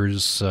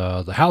years,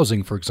 the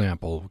housing, for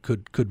example,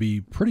 could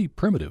be pretty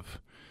primitive.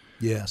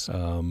 Yes.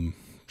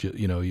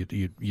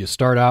 You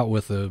start out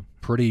with a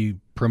pretty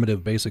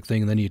primitive, basic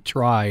thing, and then you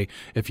try,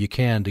 if you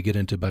can, to get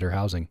into better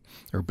housing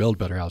or build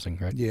better housing,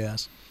 right?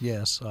 Yes.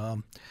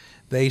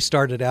 They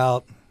started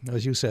out,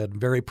 as you said,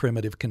 very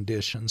primitive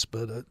conditions,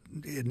 but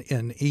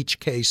in each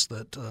case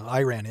that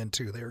I ran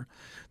into there,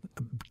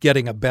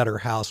 getting a better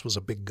house was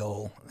a big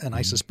goal, and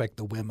I suspect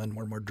the women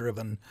were more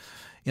driven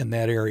in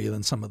that area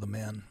than some of the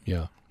men.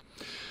 Yeah.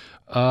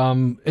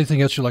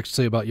 Anything else you'd like to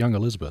say about young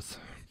Elizabeth?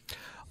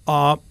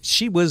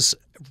 She was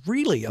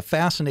really a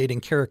fascinating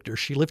character.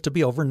 She lived to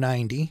be over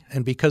 90,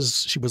 and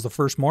because she was the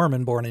first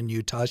Mormon born in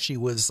Utah,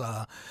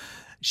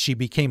 she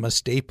became a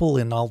staple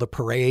in all the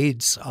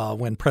parades.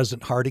 When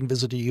President Harding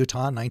visited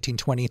Utah in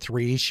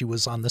 1923, she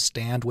was on the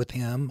stand with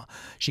him.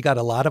 She got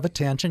a lot of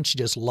attention. She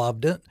just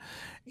loved it.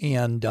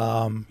 And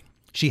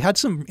she had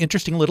some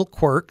interesting little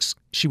quirks.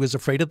 She was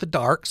afraid of the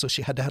dark, so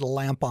she had to have a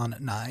lamp on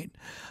at night.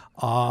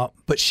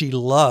 But she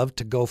loved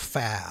to go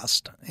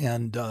fast.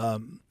 And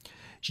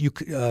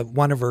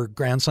one of her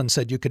grandsons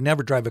said you could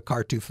never drive a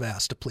car too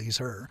fast to please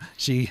her.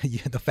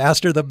 The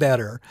faster the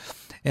better.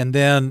 And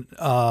then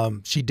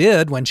she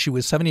did when she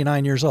was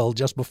 79 years old,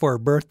 just before her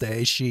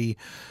birthday. She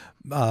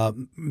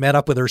met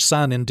up with her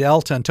son in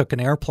Delta and took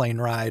an airplane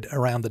ride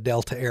around the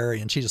Delta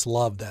area, and she just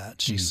loved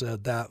that. She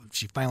said that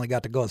she finally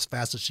got to go as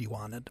fast as she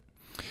wanted.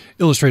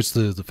 Illustrates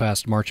the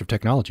fast march of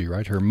technology,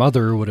 right? Her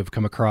mother would have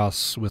come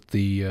across with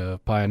the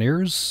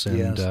pioneers,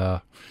 and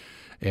Yes.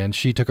 And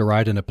she took a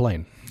ride in a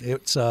plane.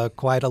 It's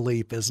quite a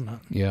leap, isn't it?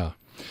 Yeah.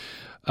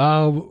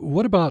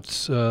 What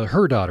about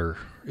her daughter?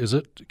 Is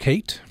it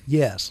Kate?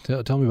 Yes.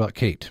 Tell me about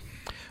Kate.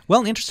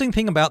 Well, an interesting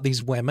thing about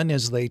these women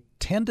is they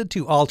tended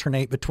to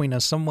alternate between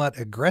a somewhat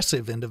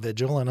aggressive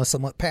individual and a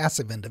somewhat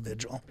passive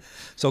individual.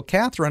 So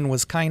Catherine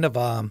was kind of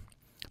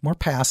more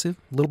passive,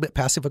 a little bit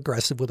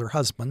passive-aggressive with her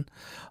husband.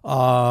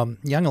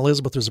 Young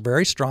Elizabeth was a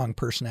very strong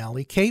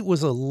personality. Kate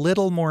was a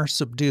little more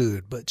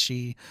subdued, but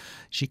she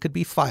could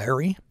be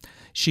fiery.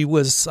 She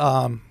worked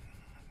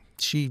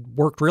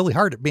really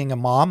hard at being a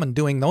mom and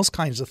doing those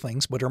kinds of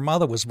things, but her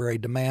mother was very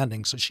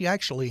demanding. So she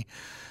actually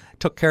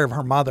took care of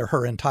her mother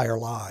her entire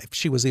life.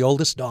 She was the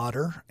oldest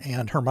daughter,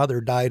 and her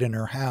mother died in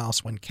her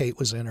house when Kate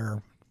was in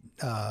her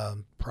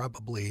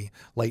probably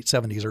late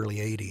 70s, early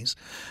 80s.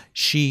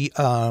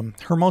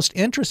 Her most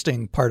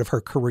interesting part of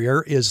her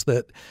career is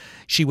that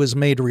she was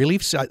made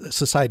Relief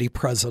Society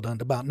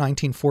president about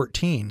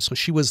 1914. So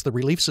she was the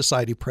Relief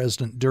Society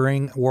president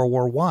during World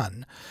War I.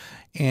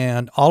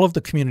 And all of the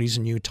communities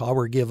in Utah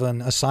were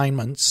given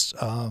assignments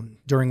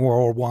during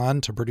World War I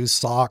to produce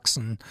socks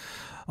and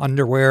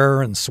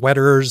underwear and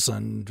sweaters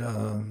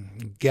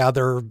and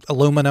gather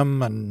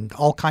aluminum and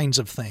all kinds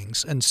of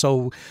things. And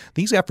so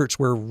these efforts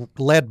were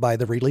led by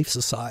the Relief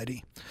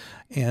Society.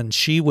 And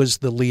she was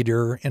the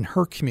leader in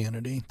her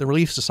community. The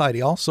Relief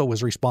Society also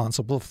was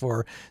responsible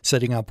for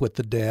setting up with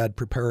the dead,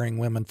 preparing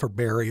women for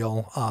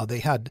burial. They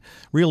had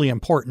really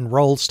important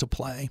roles to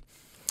play.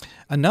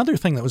 Another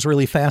thing that was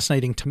really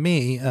fascinating to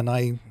me, and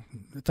I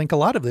think a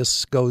lot of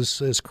this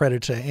goes as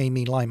credit to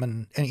Amy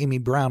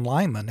Brown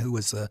Lyman, who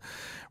was the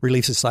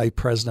Relief Society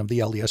president of the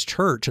LDS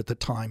Church at the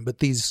time. But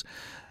these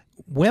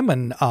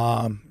women,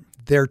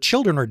 their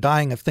children are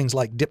dying of things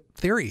like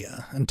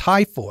diphtheria and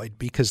typhoid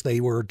because they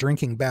were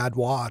drinking bad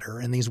water.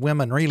 And these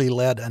women really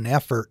led an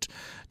effort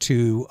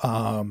to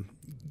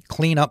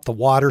clean up the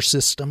water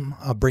system,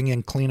 bring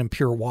in clean and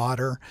pure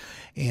water,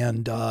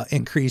 and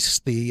increase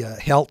the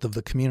health of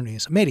the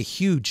communities. It made a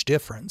huge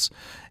difference.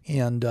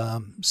 And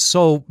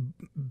so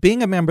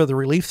being a member of the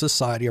Relief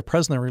Society or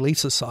president of the Relief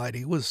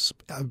Society was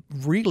a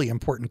really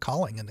important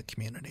calling in the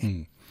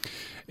community.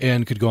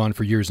 And could go on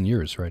for years and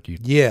years, right?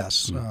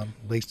 Yes.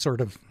 They sort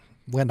of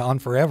went on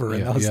forever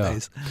in those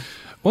days.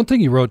 One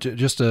thing you wrote,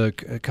 just a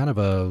kind of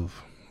a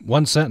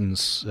one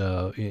sentence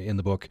in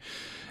the book,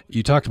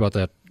 you talked about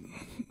that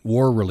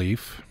war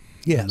relief.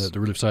 Yes. The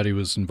Relief Society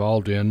was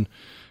involved in.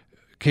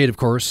 Kate, of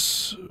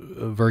course,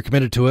 very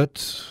committed to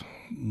it.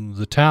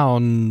 The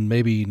town,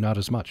 maybe not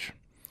as much.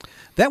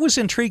 That was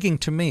intriguing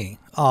to me.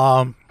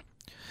 My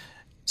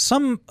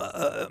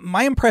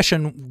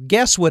impression,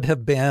 guess, would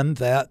have been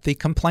that the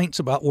complaints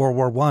about World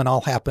War I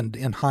all happened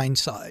in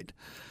hindsight.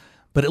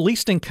 But at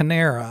least in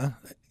Canara,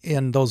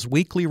 in those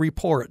weekly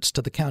reports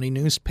to the county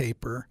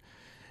newspaper,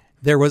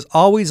 there was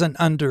always an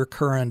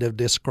undercurrent of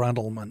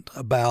disgruntlement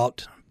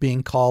about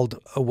being called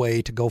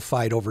away to go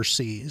fight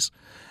overseas.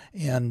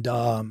 And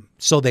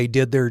so they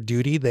did their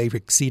duty. They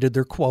exceeded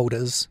their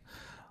quotas.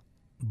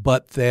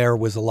 But there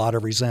was a lot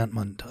of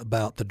resentment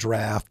about the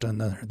draft and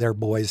their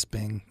boys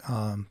being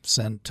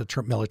sent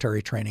to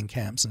military training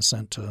camps and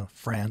sent to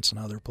France and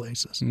other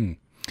places.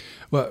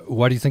 Well,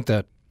 why do you think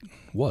that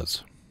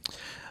was?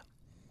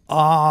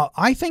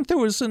 I think there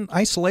was an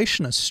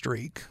isolationist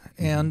streak.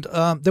 And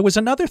there was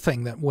another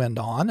thing that went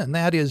on, and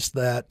that is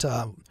that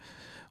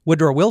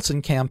Woodrow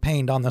Wilson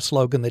campaigned on the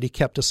slogan that he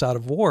kept us out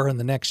of war. And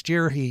the next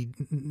year,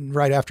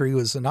 right after he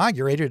was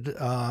inaugurated,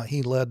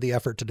 he led the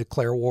effort to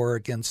declare war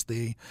against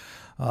the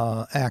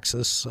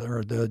Axis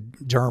or the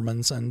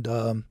Germans.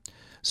 And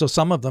so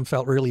some of them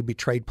felt really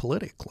betrayed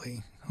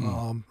politically.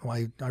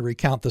 I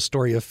recount the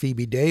story of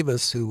Phoebe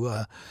Davis, who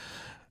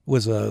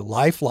was a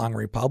lifelong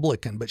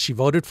Republican, but she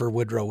voted for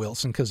Woodrow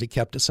Wilson because he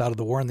kept us out of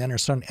the war. And then her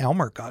son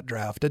Elmer got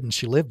drafted, and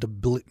she lived to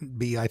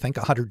be, I think,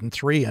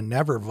 103 and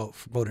never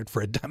voted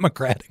for a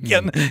Democrat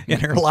again in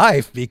her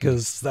life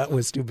because that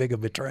was too big a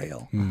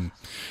betrayal.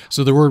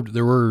 So there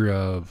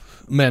were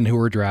men who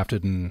were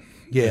drafted and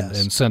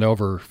sent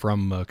over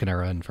from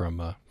Canara and from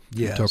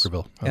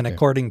Tokerville. Okay. And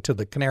according to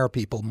the Canara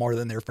people, more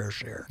than their fair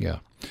share. Yeah.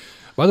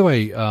 By the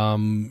way,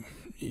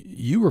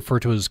 you refer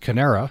to it as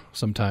Canara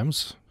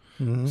sometimes.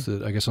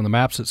 So I guess on the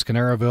maps it's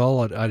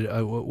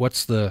Canaraville.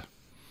 What's the...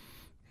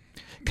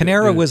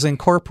 Canara was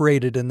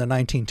incorporated in the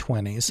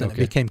 1920s, and it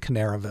became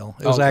Canaraville.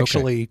 It was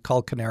actually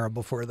called Canara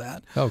before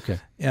that. Okay.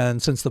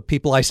 And since the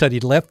people I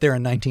studied left there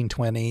in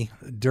 1920,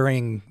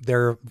 during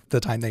the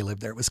time they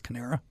lived there, it was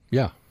Canara.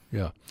 Yeah,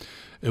 yeah.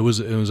 It was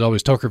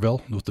always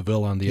Tokerville with the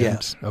ville on the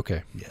end.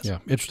 Okay. Yes. Yeah.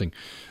 Interesting.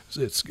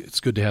 It's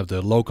good to have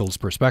the locals'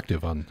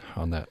 perspective on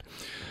that.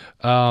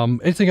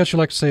 Anything else you'd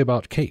like to say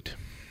about Kate?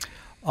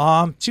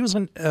 She was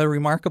a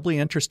remarkably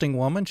interesting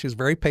woman. She was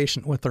very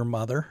patient with her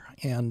mother,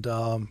 and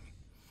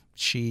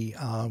she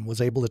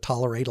was able to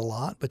tolerate a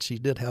lot, but she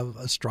did have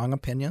strong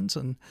opinions,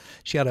 and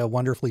she had a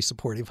wonderfully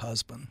supportive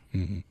husband.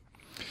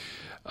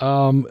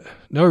 Now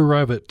we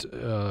arrive at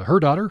her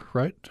daughter,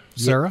 right?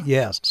 Sarah?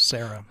 Yes,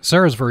 Sarah.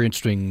 Sarah's a very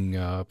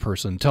interesting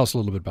person. Tell us a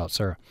little bit about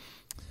Sarah.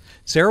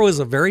 Sarah was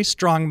a very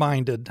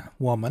strong-minded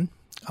woman.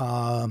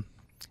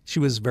 She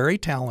was very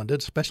talented,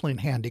 especially in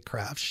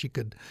handicrafts. She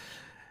could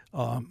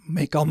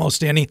make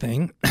almost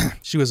anything.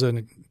 She was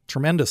a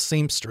tremendous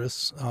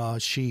seamstress.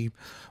 She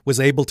was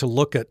able to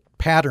look at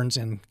patterns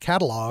in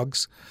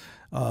catalogs,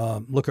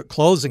 look at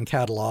clothes in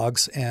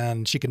catalogs,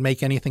 and she could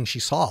make anything she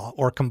saw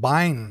or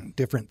combine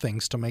different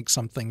things to make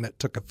something that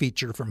took a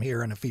feature from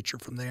here and a feature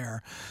from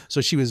there.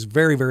 So she was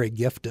very, very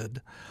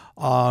gifted.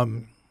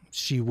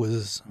 She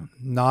was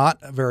not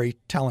a very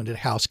talented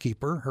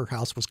housekeeper. Her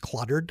house was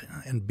cluttered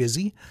and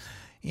busy,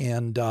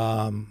 and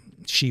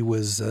she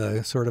was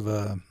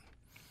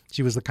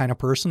she was the kind of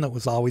person that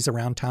was always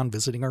around town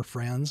visiting her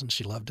friends, and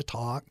she loved to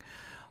talk.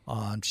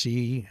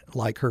 She,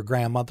 like her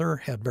grandmother,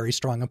 had very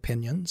strong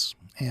opinions,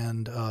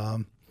 and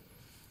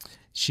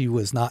she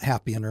was not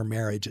happy in her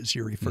marriage, as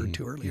you referred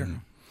to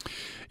earlier.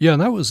 Yeah,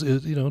 and that was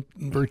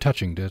very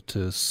touching.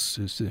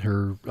 To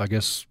her, I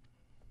guess,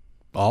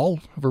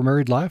 all of her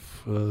married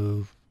life,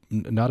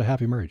 not a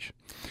happy marriage.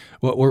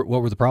 What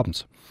were the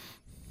problems?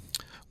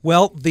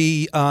 Well,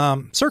 the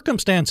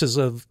circumstances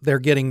of their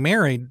getting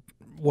married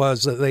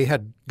was that they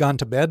had gone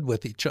to bed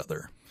with each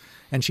other,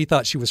 and she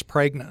thought she was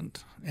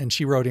pregnant, and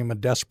she wrote him a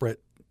desperate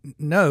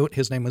note.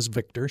 His name was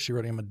Victor. She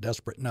wrote him a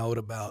desperate note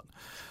about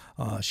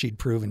she'd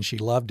proven she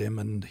loved him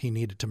and he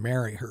needed to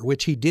marry her,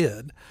 which he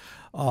did.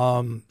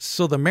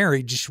 So the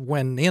marriage,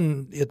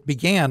 it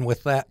began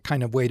with that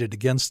kind of weighted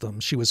against them.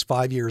 She was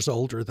 5 years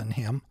older than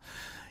him.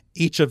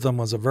 Each of them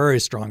was a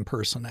very strong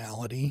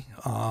personality.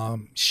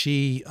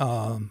 She,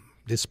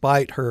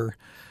 despite her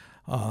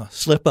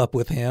slip up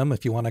with him,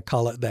 if you want to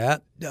call it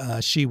that,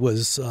 she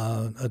was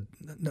a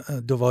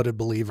devoted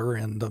believer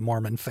in the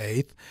Mormon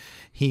faith.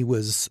 He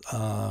was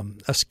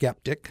a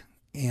skeptic,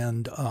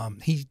 and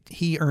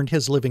he earned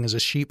his living as a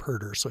sheep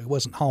herder, so he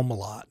wasn't home a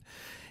lot.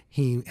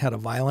 He had a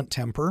violent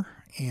temper,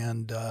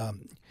 and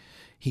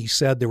he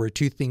said there were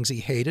two things he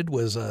hated: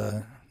 was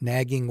a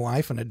nagging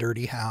wife and a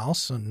dirty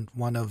house, and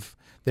one of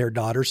their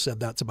daughters said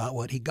that's about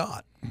what he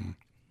got.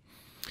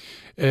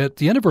 At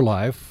the end of her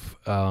life,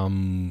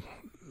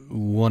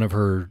 one of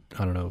her,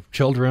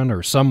 children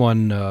or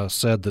someone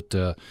said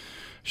that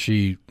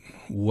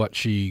what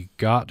she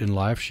got in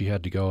life, she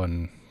had to go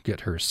and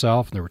get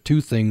herself. And there were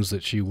two things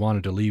that she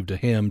wanted to leave to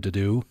him to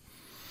do.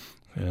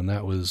 And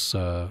that was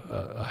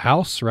a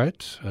house,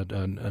 right?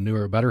 A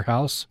newer, better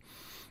house.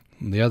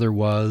 And the other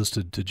was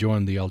to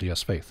join the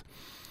LDS faith.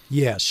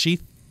 Yes, she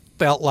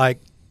felt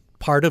like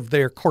part of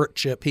their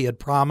courtship, he had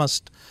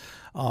promised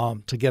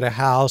to get a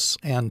house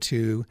and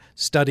to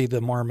study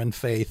the Mormon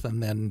faith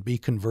and then be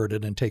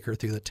converted and take her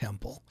through the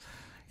temple.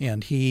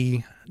 And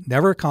he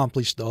never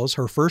accomplished those.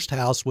 Her first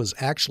house was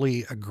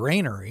actually a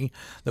granary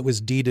that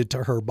was deeded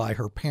to her by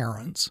her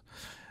parents.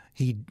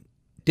 He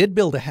did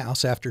build a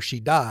house after she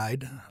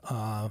died,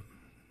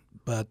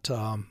 but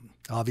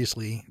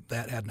obviously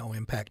that had no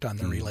impact on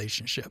their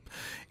relationship.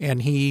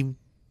 And he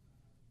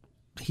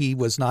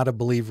was not a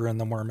believer in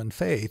the Mormon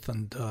faith.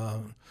 And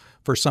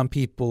for some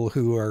people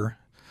who are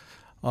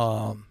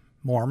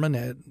Mormon,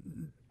 it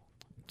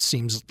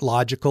seems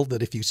logical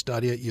that if you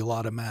study it, you'll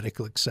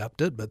automatically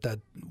accept it, but that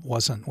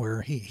wasn't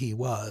where he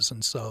was.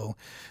 And so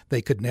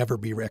they could never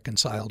be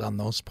reconciled on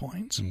those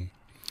points. Mm.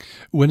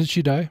 When did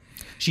she die?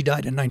 She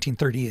died in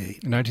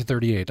 1938. In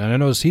 1938. And I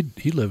noticed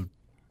he lived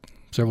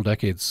several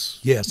decades.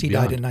 Yes, he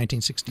beyond. died in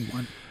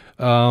 1961.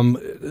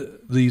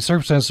 The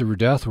circumstances of her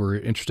death were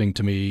interesting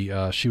to me.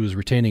 She was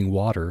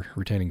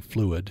retaining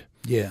fluid.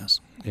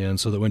 Yes. And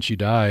so that when she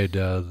died,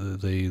 I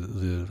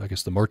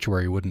guess the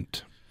mortuary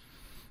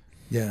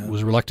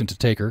was reluctant to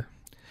take her.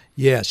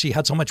 Yeah, she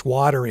had so much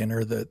water in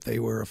her that they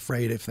were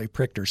afraid if they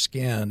pricked her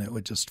skin, it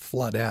would just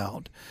flood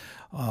out.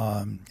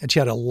 And she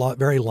had a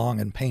very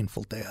long and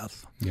painful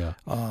death. Yeah.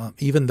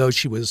 Even though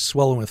she was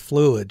swollen with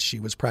fluid, she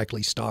was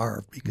practically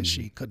starved because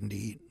she couldn't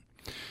eat.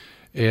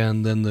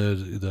 And then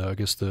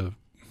the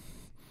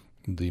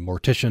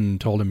mortician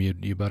told him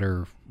you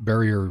better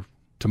bury her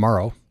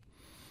tomorrow,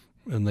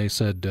 and they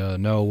said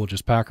no, we'll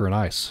just pack her in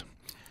ice.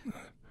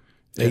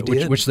 They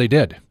did. Which they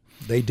did.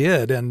 They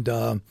did,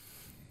 and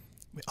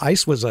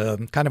ice was a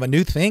kind of a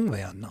new thing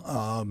then.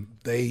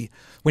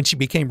 When she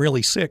became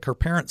really sick, her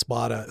parents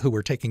who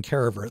were taking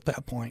care of her at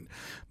that point,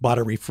 bought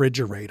a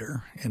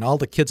refrigerator, and all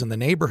the kids in the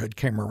neighborhood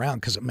came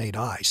around because it made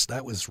ice.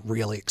 That was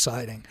really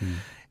exciting. Mm.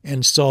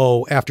 And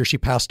so after she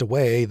passed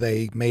away,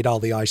 they made all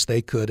the ice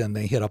they could, and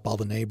they hit up all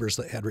the neighbors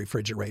that had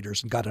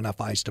refrigerators and got enough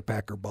ice to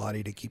pack her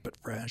body to keep it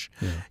fresh.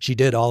 Yeah. She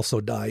did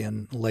also die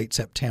in late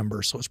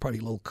September, so it's probably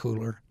a little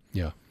cooler.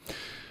 Yeah.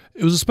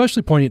 It was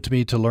especially poignant to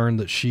me to learn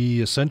that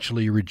she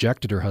essentially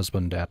rejected her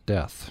husband at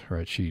death,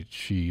 right?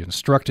 She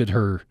instructed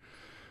her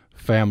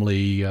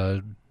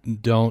family,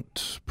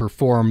 don't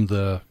perform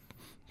the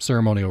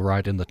ceremonial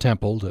rite in the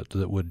temple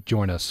that would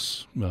join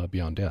us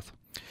beyond death.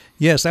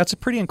 Yes, that's a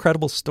pretty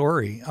incredible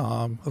story.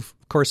 Of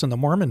course, in the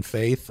Mormon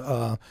faith,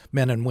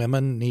 men and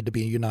women need to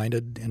be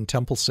united in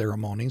temple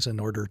ceremonies in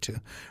order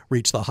to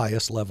reach the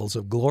highest levels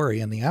of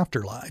glory in the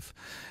afterlife.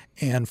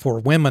 And for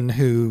women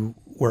who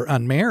were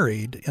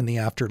unmarried in the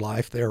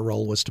afterlife, their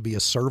role was to be a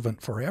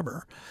servant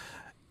forever.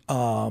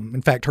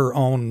 In fact, her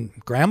own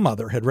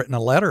grandmother had written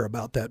a letter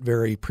about that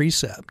very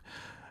precept.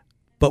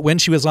 But when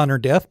she was on her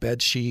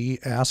deathbed, she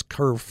asked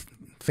her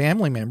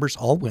family members,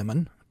 all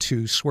women,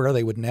 to swear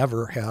they would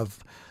never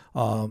have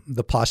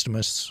the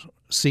posthumous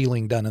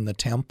sealing done in the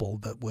temple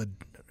that would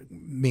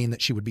mean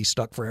that she would be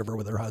stuck forever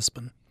with her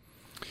husband.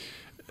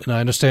 And I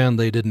understand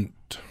they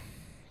didn't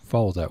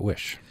follow that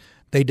wish.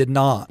 They did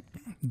not.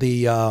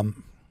 The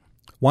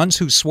ones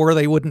who swore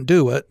they wouldn't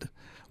do it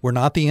were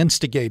not the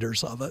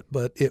instigators of it,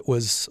 but it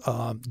was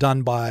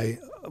it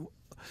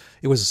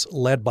was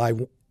led by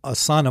a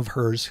son of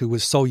hers who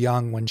was so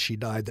young when she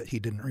died that he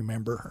didn't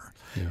remember her.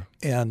 Yeah.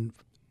 And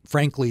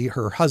frankly,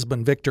 her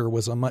husband, Victor,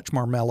 was a much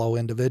more mellow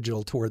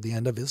individual toward the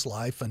end of his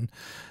life, and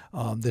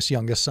this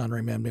youngest son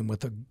remembered him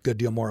with a good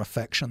deal more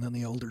affection than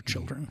the older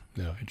children.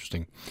 Yeah,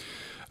 interesting.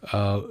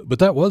 But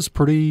that was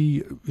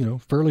pretty,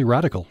 fairly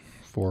radical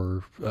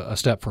for a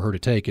step for her to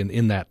take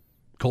in that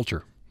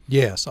culture.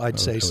 Yes, I'd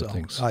say so.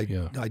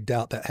 I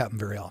doubt that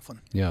happened very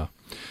often. Yeah.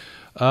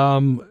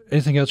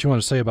 Anything else you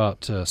want to say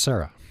about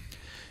Sarah?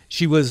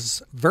 She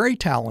was very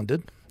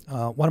talented.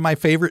 One of my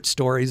favorite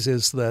stories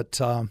is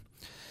that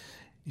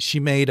she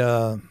made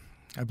I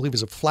believe it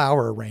was a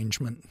flower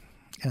arrangement,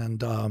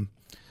 and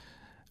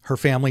her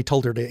family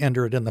told her to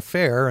enter it in the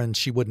fair, and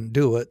she wouldn't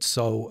do it.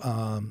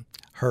 So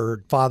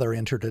her father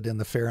entered it in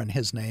the fair in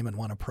his name and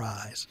won a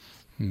prize.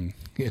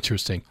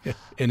 Interesting.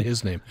 In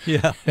his name.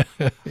 Yeah.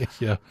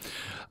 Yeah.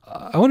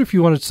 I wonder if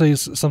you wanted to say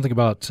something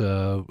about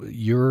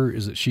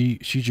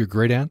she's your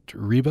great aunt,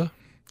 Reba?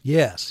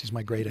 Yes, she's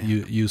my great aunt.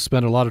 You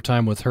spent a lot of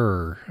time with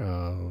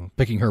her,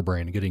 picking her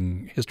brain and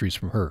getting histories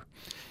from her.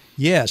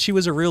 Yeah, she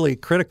was a really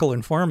critical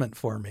informant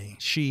for me.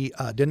 She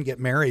didn't get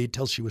married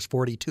till she was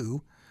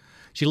 42.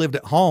 She lived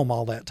at home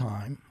all that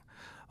time.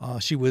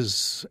 She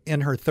was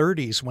in her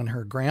 30s when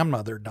her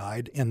grandmother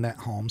died in that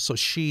home, so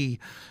she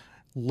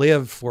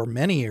lived for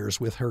many years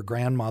with her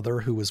grandmother,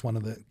 who was one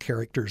of the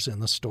characters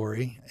in the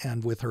story,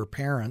 and with her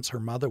parents.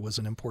 Her mother was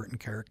an important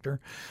character,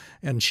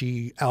 and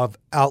she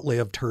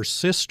outlived her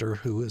sister,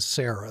 who was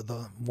Sarah,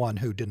 the one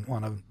who didn't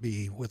want to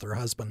be with her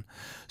husband.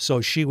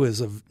 So she was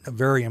a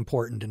very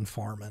important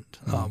informant,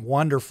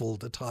 wonderful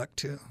to talk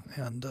to,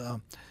 and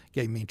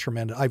gave me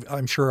tremendous.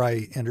 I'm sure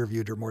I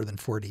interviewed her more than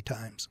 40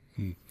 times.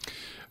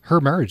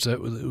 Her marriage, that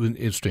was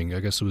interesting.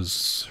 I guess it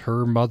was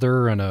her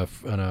mother and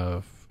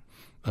a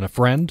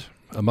friend,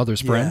 a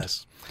mother's friend,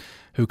 Yes.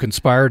 who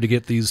conspired to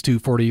get these two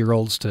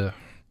 40-year-olds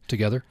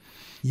together.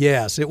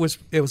 Yes, it was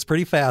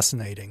pretty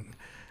fascinating.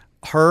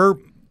 Her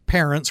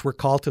parents were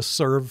called to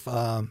serve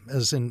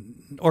as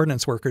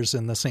ordnance workers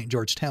in the St.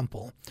 George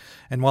Temple,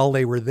 and while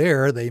they were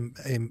there,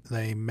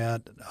 they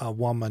met a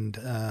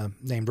woman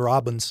named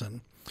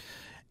Robinson,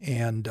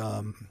 and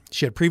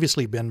she had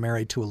previously been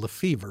married to a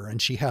Lefevre,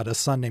 and she had a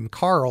son named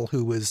Carl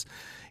who was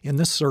in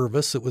the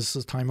service. It was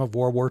the time of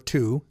World War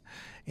II,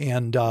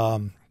 and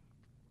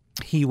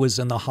he was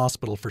in the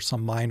hospital for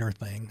some minor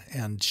thing,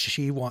 and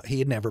he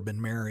had never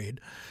been married,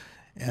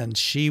 and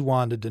she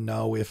wanted to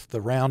know if the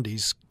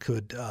Roundies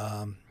could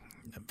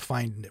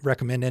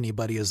recommend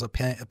anybody as a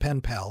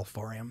pen pal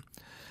for him.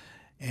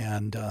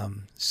 And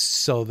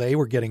so they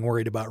were getting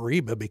worried about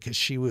Reba because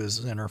she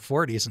was in her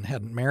 40s and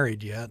hadn't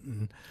married yet,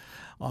 and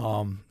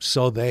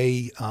so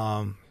they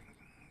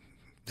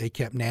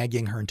kept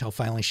nagging her until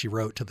finally she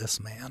wrote to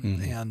this man.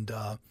 Mm-hmm. And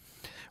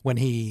when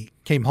he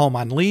came home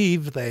on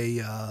leave,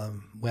 they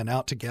went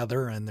out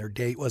together, and their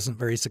date wasn't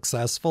very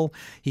successful.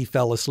 He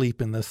fell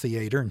asleep in the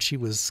theater, and she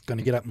was going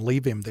to get up and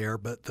leave him there,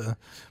 but the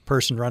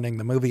person running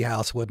the movie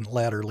house wouldn't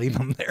let her leave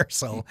him there.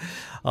 So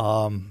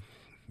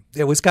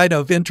it was kind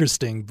of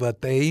interesting,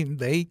 but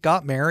they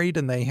got married,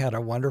 and they had a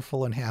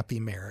wonderful and happy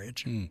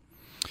marriage. Mm.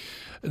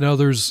 Now,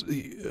 there's,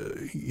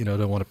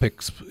 don't want to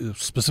pick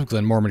specifically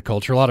on Mormon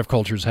culture. A lot of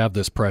cultures have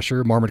this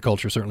pressure. Mormon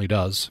culture certainly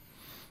does.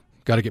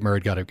 Got to get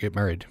married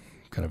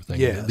kind of thing.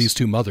 Yes. These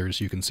two mothers,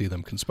 you can see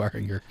them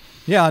conspiring here.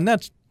 Yeah, and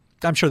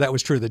I'm sure that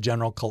was true of the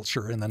general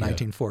culture in the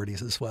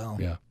 1940s as well.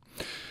 Yeah.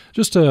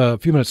 Just a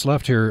few minutes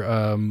left here.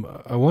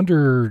 I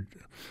wonder,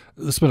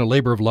 this has been a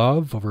labor of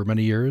love over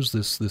many years,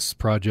 this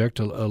project,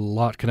 a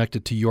lot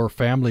connected to your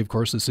family. Of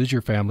course, this is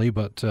your family,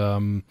 but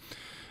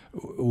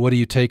what do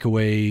you take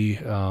away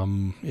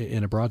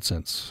in a broad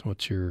sense?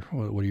 What are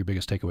your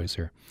biggest takeaways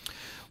here?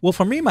 Well,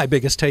 for me, my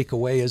biggest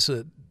takeaway is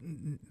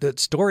that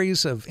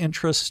stories of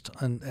interest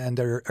and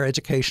are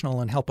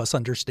educational and help us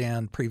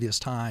understand previous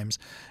times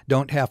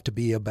don't have to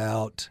be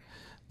about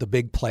the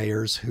big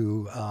players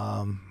who,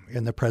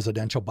 in the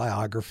presidential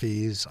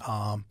biographies,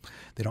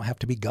 they don't have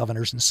to be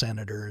governors and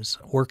senators.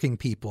 Working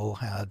people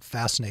had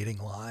fascinating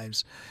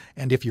lives.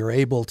 And if you're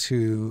able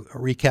to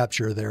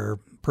recapture their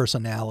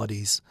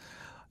personalities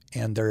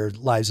and their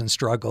lives and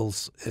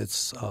struggles,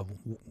 it's a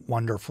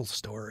wonderful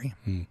story.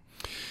 Hmm.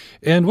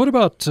 And what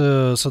about,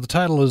 so the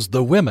title is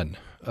The Women,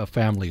 A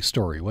Family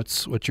Story.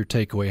 What's your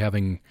takeaway,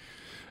 having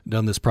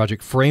done this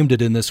project, framed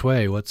it in this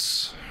way?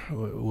 What's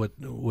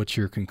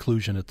your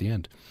conclusion at the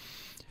end?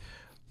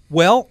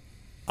 Well,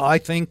 I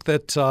think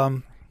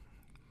that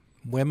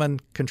women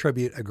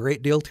contribute a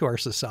great deal to our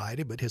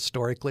society, but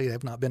historically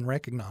they've not been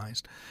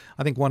recognized.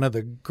 I think one of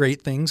the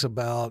great things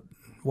about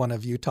one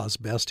of Utah's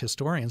best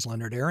historians,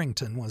 Leonard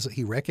Arrington, was that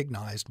he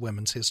recognized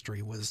women's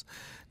history was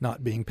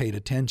not being paid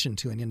attention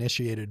to and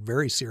initiated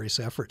very serious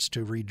efforts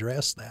to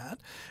redress that.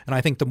 And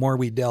I think the more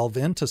we delve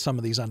into some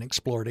of these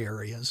unexplored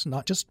areas,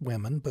 not just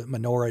women, but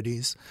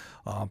minorities,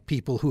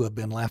 people who have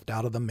been left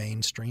out of the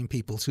mainstream,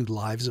 people whose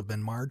lives have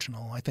been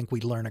marginal, I think we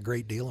learn a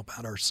great deal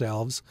about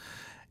ourselves.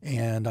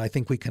 And I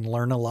think we can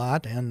learn a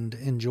lot and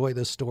enjoy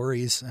the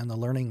stories and the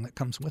learning that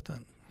comes with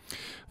it.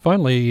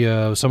 Finally,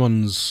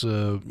 someone's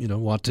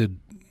want to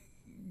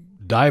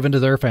dive into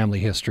their family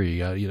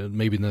history.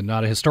 Maybe they're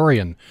not a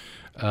historian.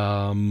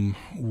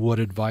 What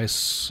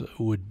advice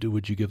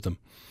would you give them?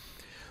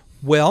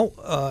 Well,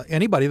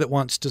 anybody that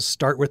wants to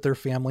start with their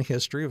family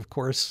history, of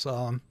course,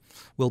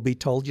 will be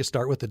told you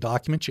start with the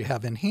documents you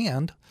have in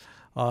hand.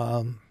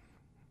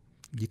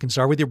 You can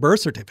start with your birth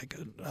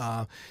certificate.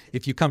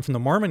 If you come from the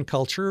Mormon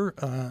culture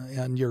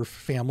and your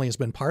family has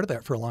been part of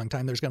that for a long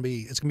time, it's going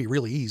to be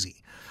really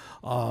easy.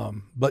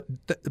 But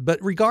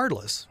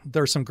regardless,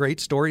 there are some great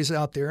stories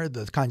out there.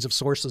 The kinds of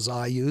sources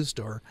I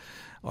used are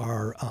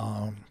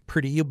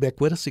pretty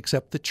ubiquitous,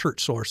 except the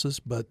church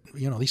sources. But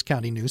these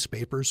county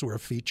newspapers were a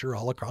feature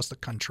all across the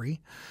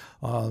country.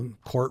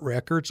 Court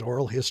records,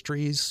 oral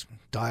histories,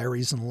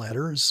 diaries, and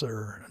letters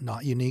are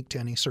not unique to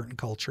any certain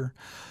culture.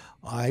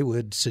 I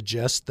would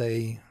suggest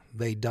they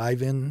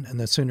dive in, and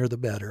the sooner the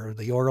better.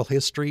 The oral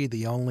history,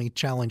 the only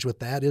challenge with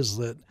that is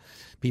that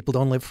people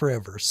don't live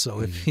forever. So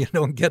if you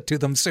don't get to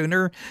them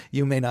sooner,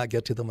 you may not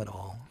get to them at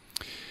all.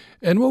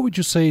 And what would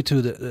you say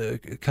to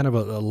the kind of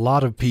a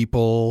lot of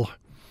people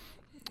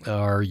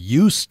are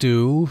used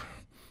to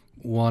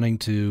wanting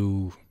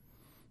to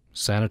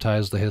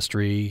sanitize the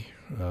history,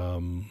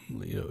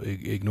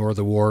 ignore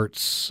the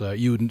warts?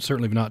 You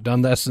certainly have not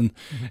done this in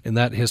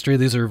that history.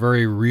 These are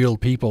very real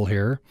people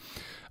here.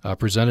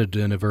 presented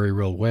in a very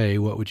real way.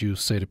 What would you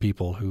say to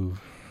people who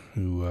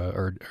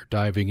are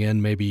diving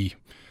in, maybe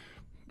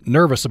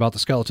nervous about the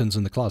skeletons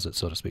in the closet,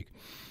 so to speak?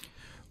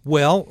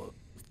 Well,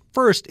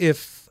 first,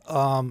 if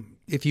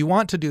you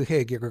want to do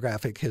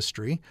hagiographic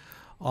history,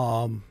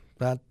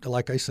 that,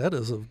 like I said,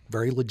 is a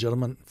very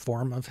legitimate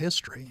form of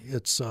history.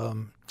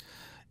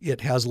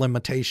 It has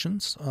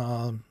limitations,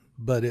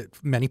 but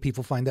many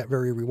people find that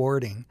very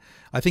rewarding.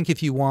 I think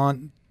if you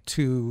want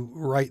to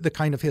write the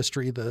kind of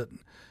history that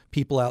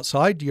people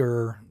outside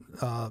your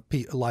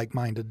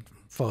like-minded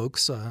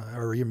folks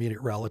or your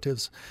immediate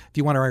relatives, if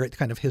you want to write the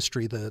kind of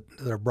history that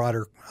a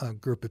broader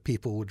group of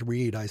people would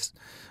read,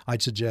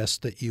 I'd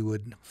suggest that you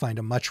would find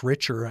a much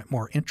richer,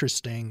 more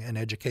interesting and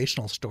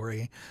educational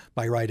story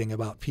by writing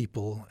about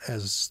people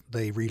as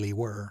they really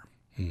were.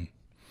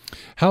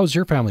 How has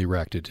your family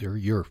reacted, or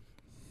your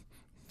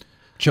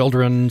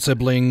children,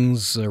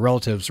 siblings,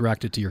 relatives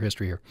reacted to your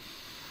history here?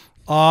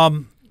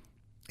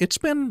 It's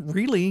been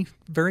really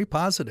very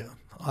positive.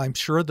 I'm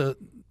sure that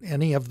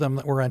any of them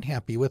that were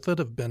unhappy with it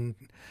have been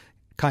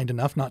kind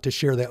enough not to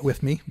share that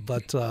with me,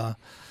 but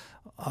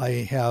I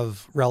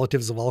have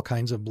relatives of all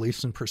kinds of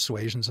beliefs and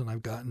persuasions, and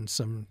I've gotten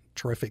some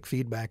terrific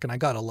feedback, and I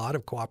got a lot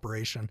of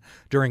cooperation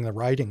during the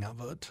writing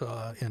of it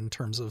in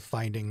terms of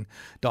finding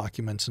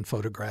documents and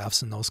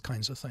photographs and those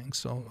kinds of things.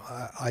 So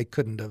I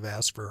couldn't have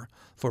asked for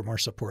more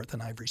support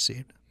than I've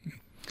received.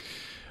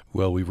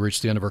 Well, we've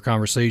reached the end of our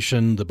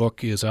conversation. The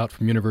book is out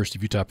from University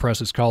of Utah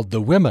Press. It's called The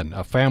Women,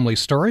 A Family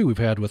Story. We've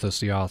had with us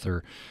the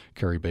author,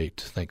 Kerry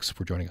Bate. Thanks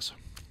for joining us.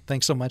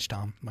 Thanks so much,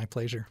 Tom. My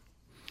pleasure.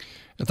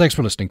 And thanks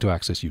for listening to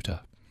Access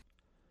Utah.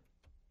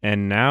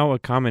 And now a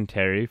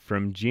commentary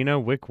from Gina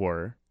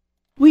Wickwar.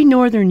 We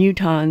northern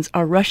Utahns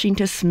are rushing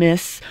to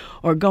Smith's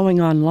or going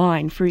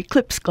online for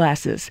eclipse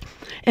glasses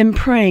and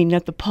praying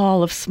that the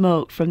pall of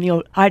smoke from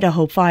the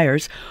Idaho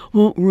fires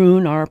won't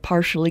ruin our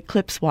partial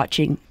eclipse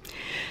watching.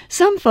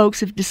 Some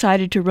folks have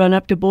decided to run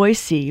up to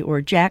Boise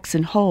or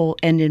Jackson Hole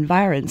and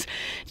environs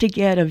to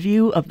get a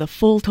view of the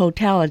full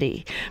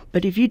totality.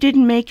 But if you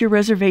didn't make your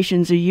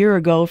reservations a year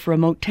ago for a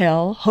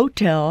motel,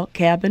 hotel,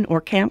 cabin, or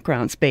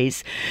campground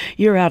space,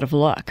 you're out of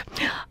luck.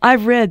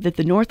 I've read that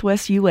the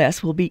northwest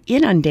U.S. will be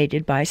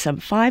inundated by some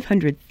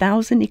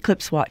 500,000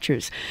 eclipse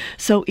watchers,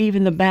 so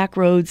even the back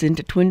roads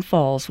into Twin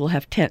Falls will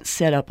have tents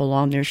set up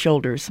along their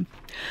shoulders.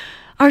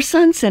 Our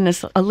son sent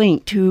us a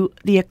link to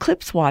the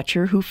eclipse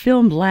watcher who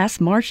filmed last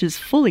March's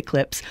full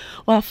eclipse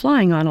while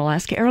flying on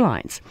Alaska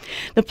Airlines.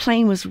 The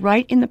plane was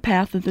right in the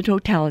path of the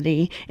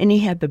totality, and he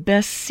had the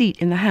best seat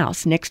in the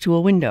house next to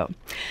a window.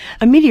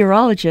 A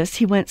meteorologist,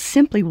 he went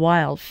simply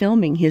wild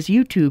filming his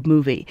YouTube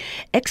movie,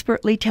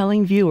 expertly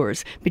telling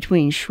viewers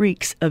between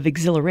shrieks of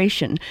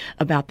exhilaration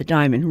about the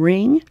diamond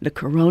ring, the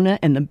corona,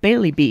 and the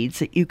Bailey beads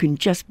that you can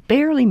just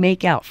barely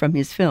make out from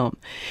his film.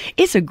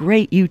 It's a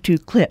great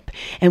YouTube clip,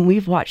 and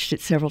we've watched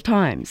it several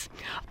times.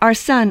 Our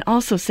son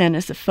also sent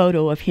us a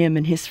photo of him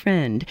and his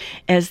friend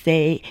as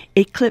they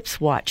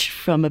eclipse watched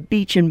from a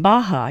beach in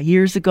Baja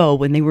years ago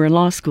when they were in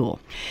law school.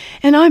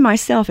 And I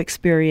myself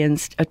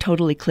experienced a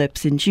total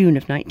eclipse in June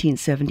of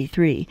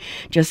 1973,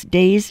 just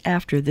days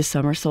after the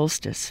summer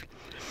solstice.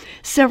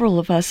 Several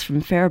of us from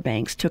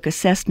Fairbanks took a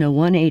Cessna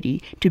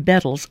 180 to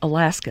Bettles,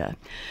 Alaska.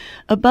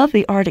 Above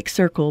the Arctic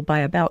Circle by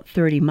about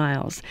 30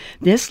 miles,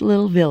 this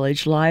little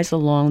village lies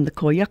along the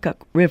Koyukuk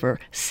River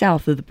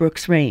south of the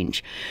Brooks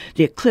Range.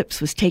 The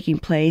eclipse was taking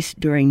place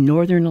during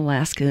northern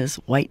Alaska's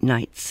white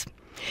nights.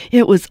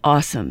 It was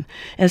awesome.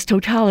 As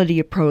totality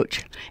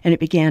approached and it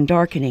began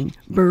darkening,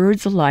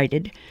 birds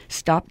alighted,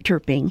 stopped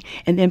chirping,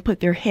 and then put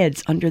their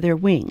heads under their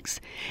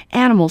wings.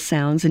 Animal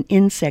sounds and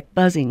insect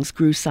buzzings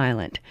grew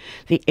silent.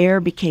 The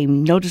air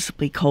became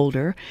noticeably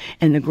colder,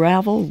 and the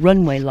gravel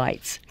runway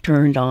lights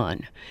turned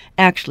on.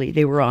 Actually,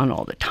 they were on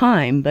all the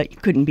time,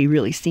 but couldn't be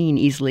really seen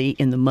easily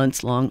in the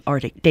months-long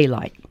Arctic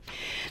daylight.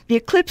 The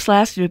eclipse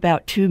lasted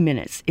about 2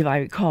 minutes, if I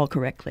recall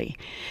correctly.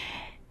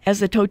 As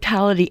the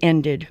totality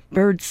ended,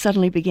 birds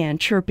suddenly began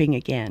chirping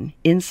again,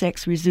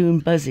 insects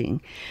resumed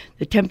buzzing,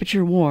 the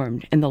temperature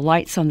warmed, and the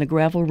lights on the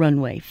gravel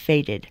runway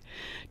faded.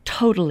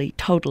 Totally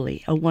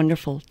a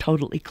wonderful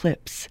total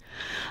eclipse.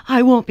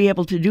 I won't be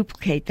able to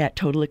duplicate that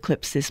total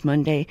eclipse this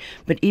Monday,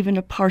 but even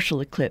a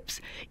partial eclipse,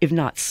 if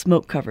not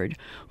smoke-covered,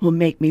 will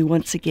make me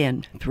once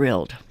again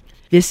thrilled.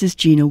 This is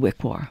Gina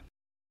Wickwar.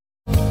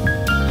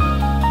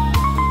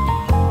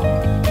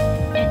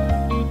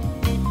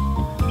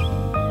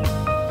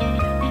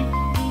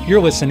 You're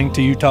listening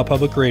to Utah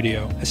Public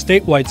Radio, a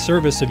statewide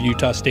service of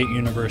Utah State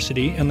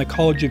University and the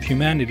College of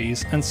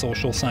Humanities and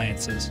Social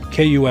Sciences.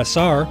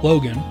 KUSR,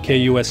 Logan,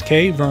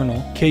 KUSK,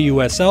 Vernal,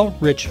 KUSL,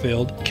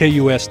 Richfield,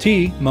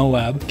 KUST,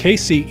 Moab,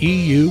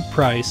 KCEU,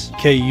 Price,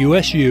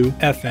 KUSU,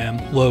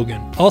 FM,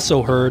 Logan.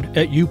 Also heard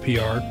at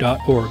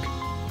upr.org.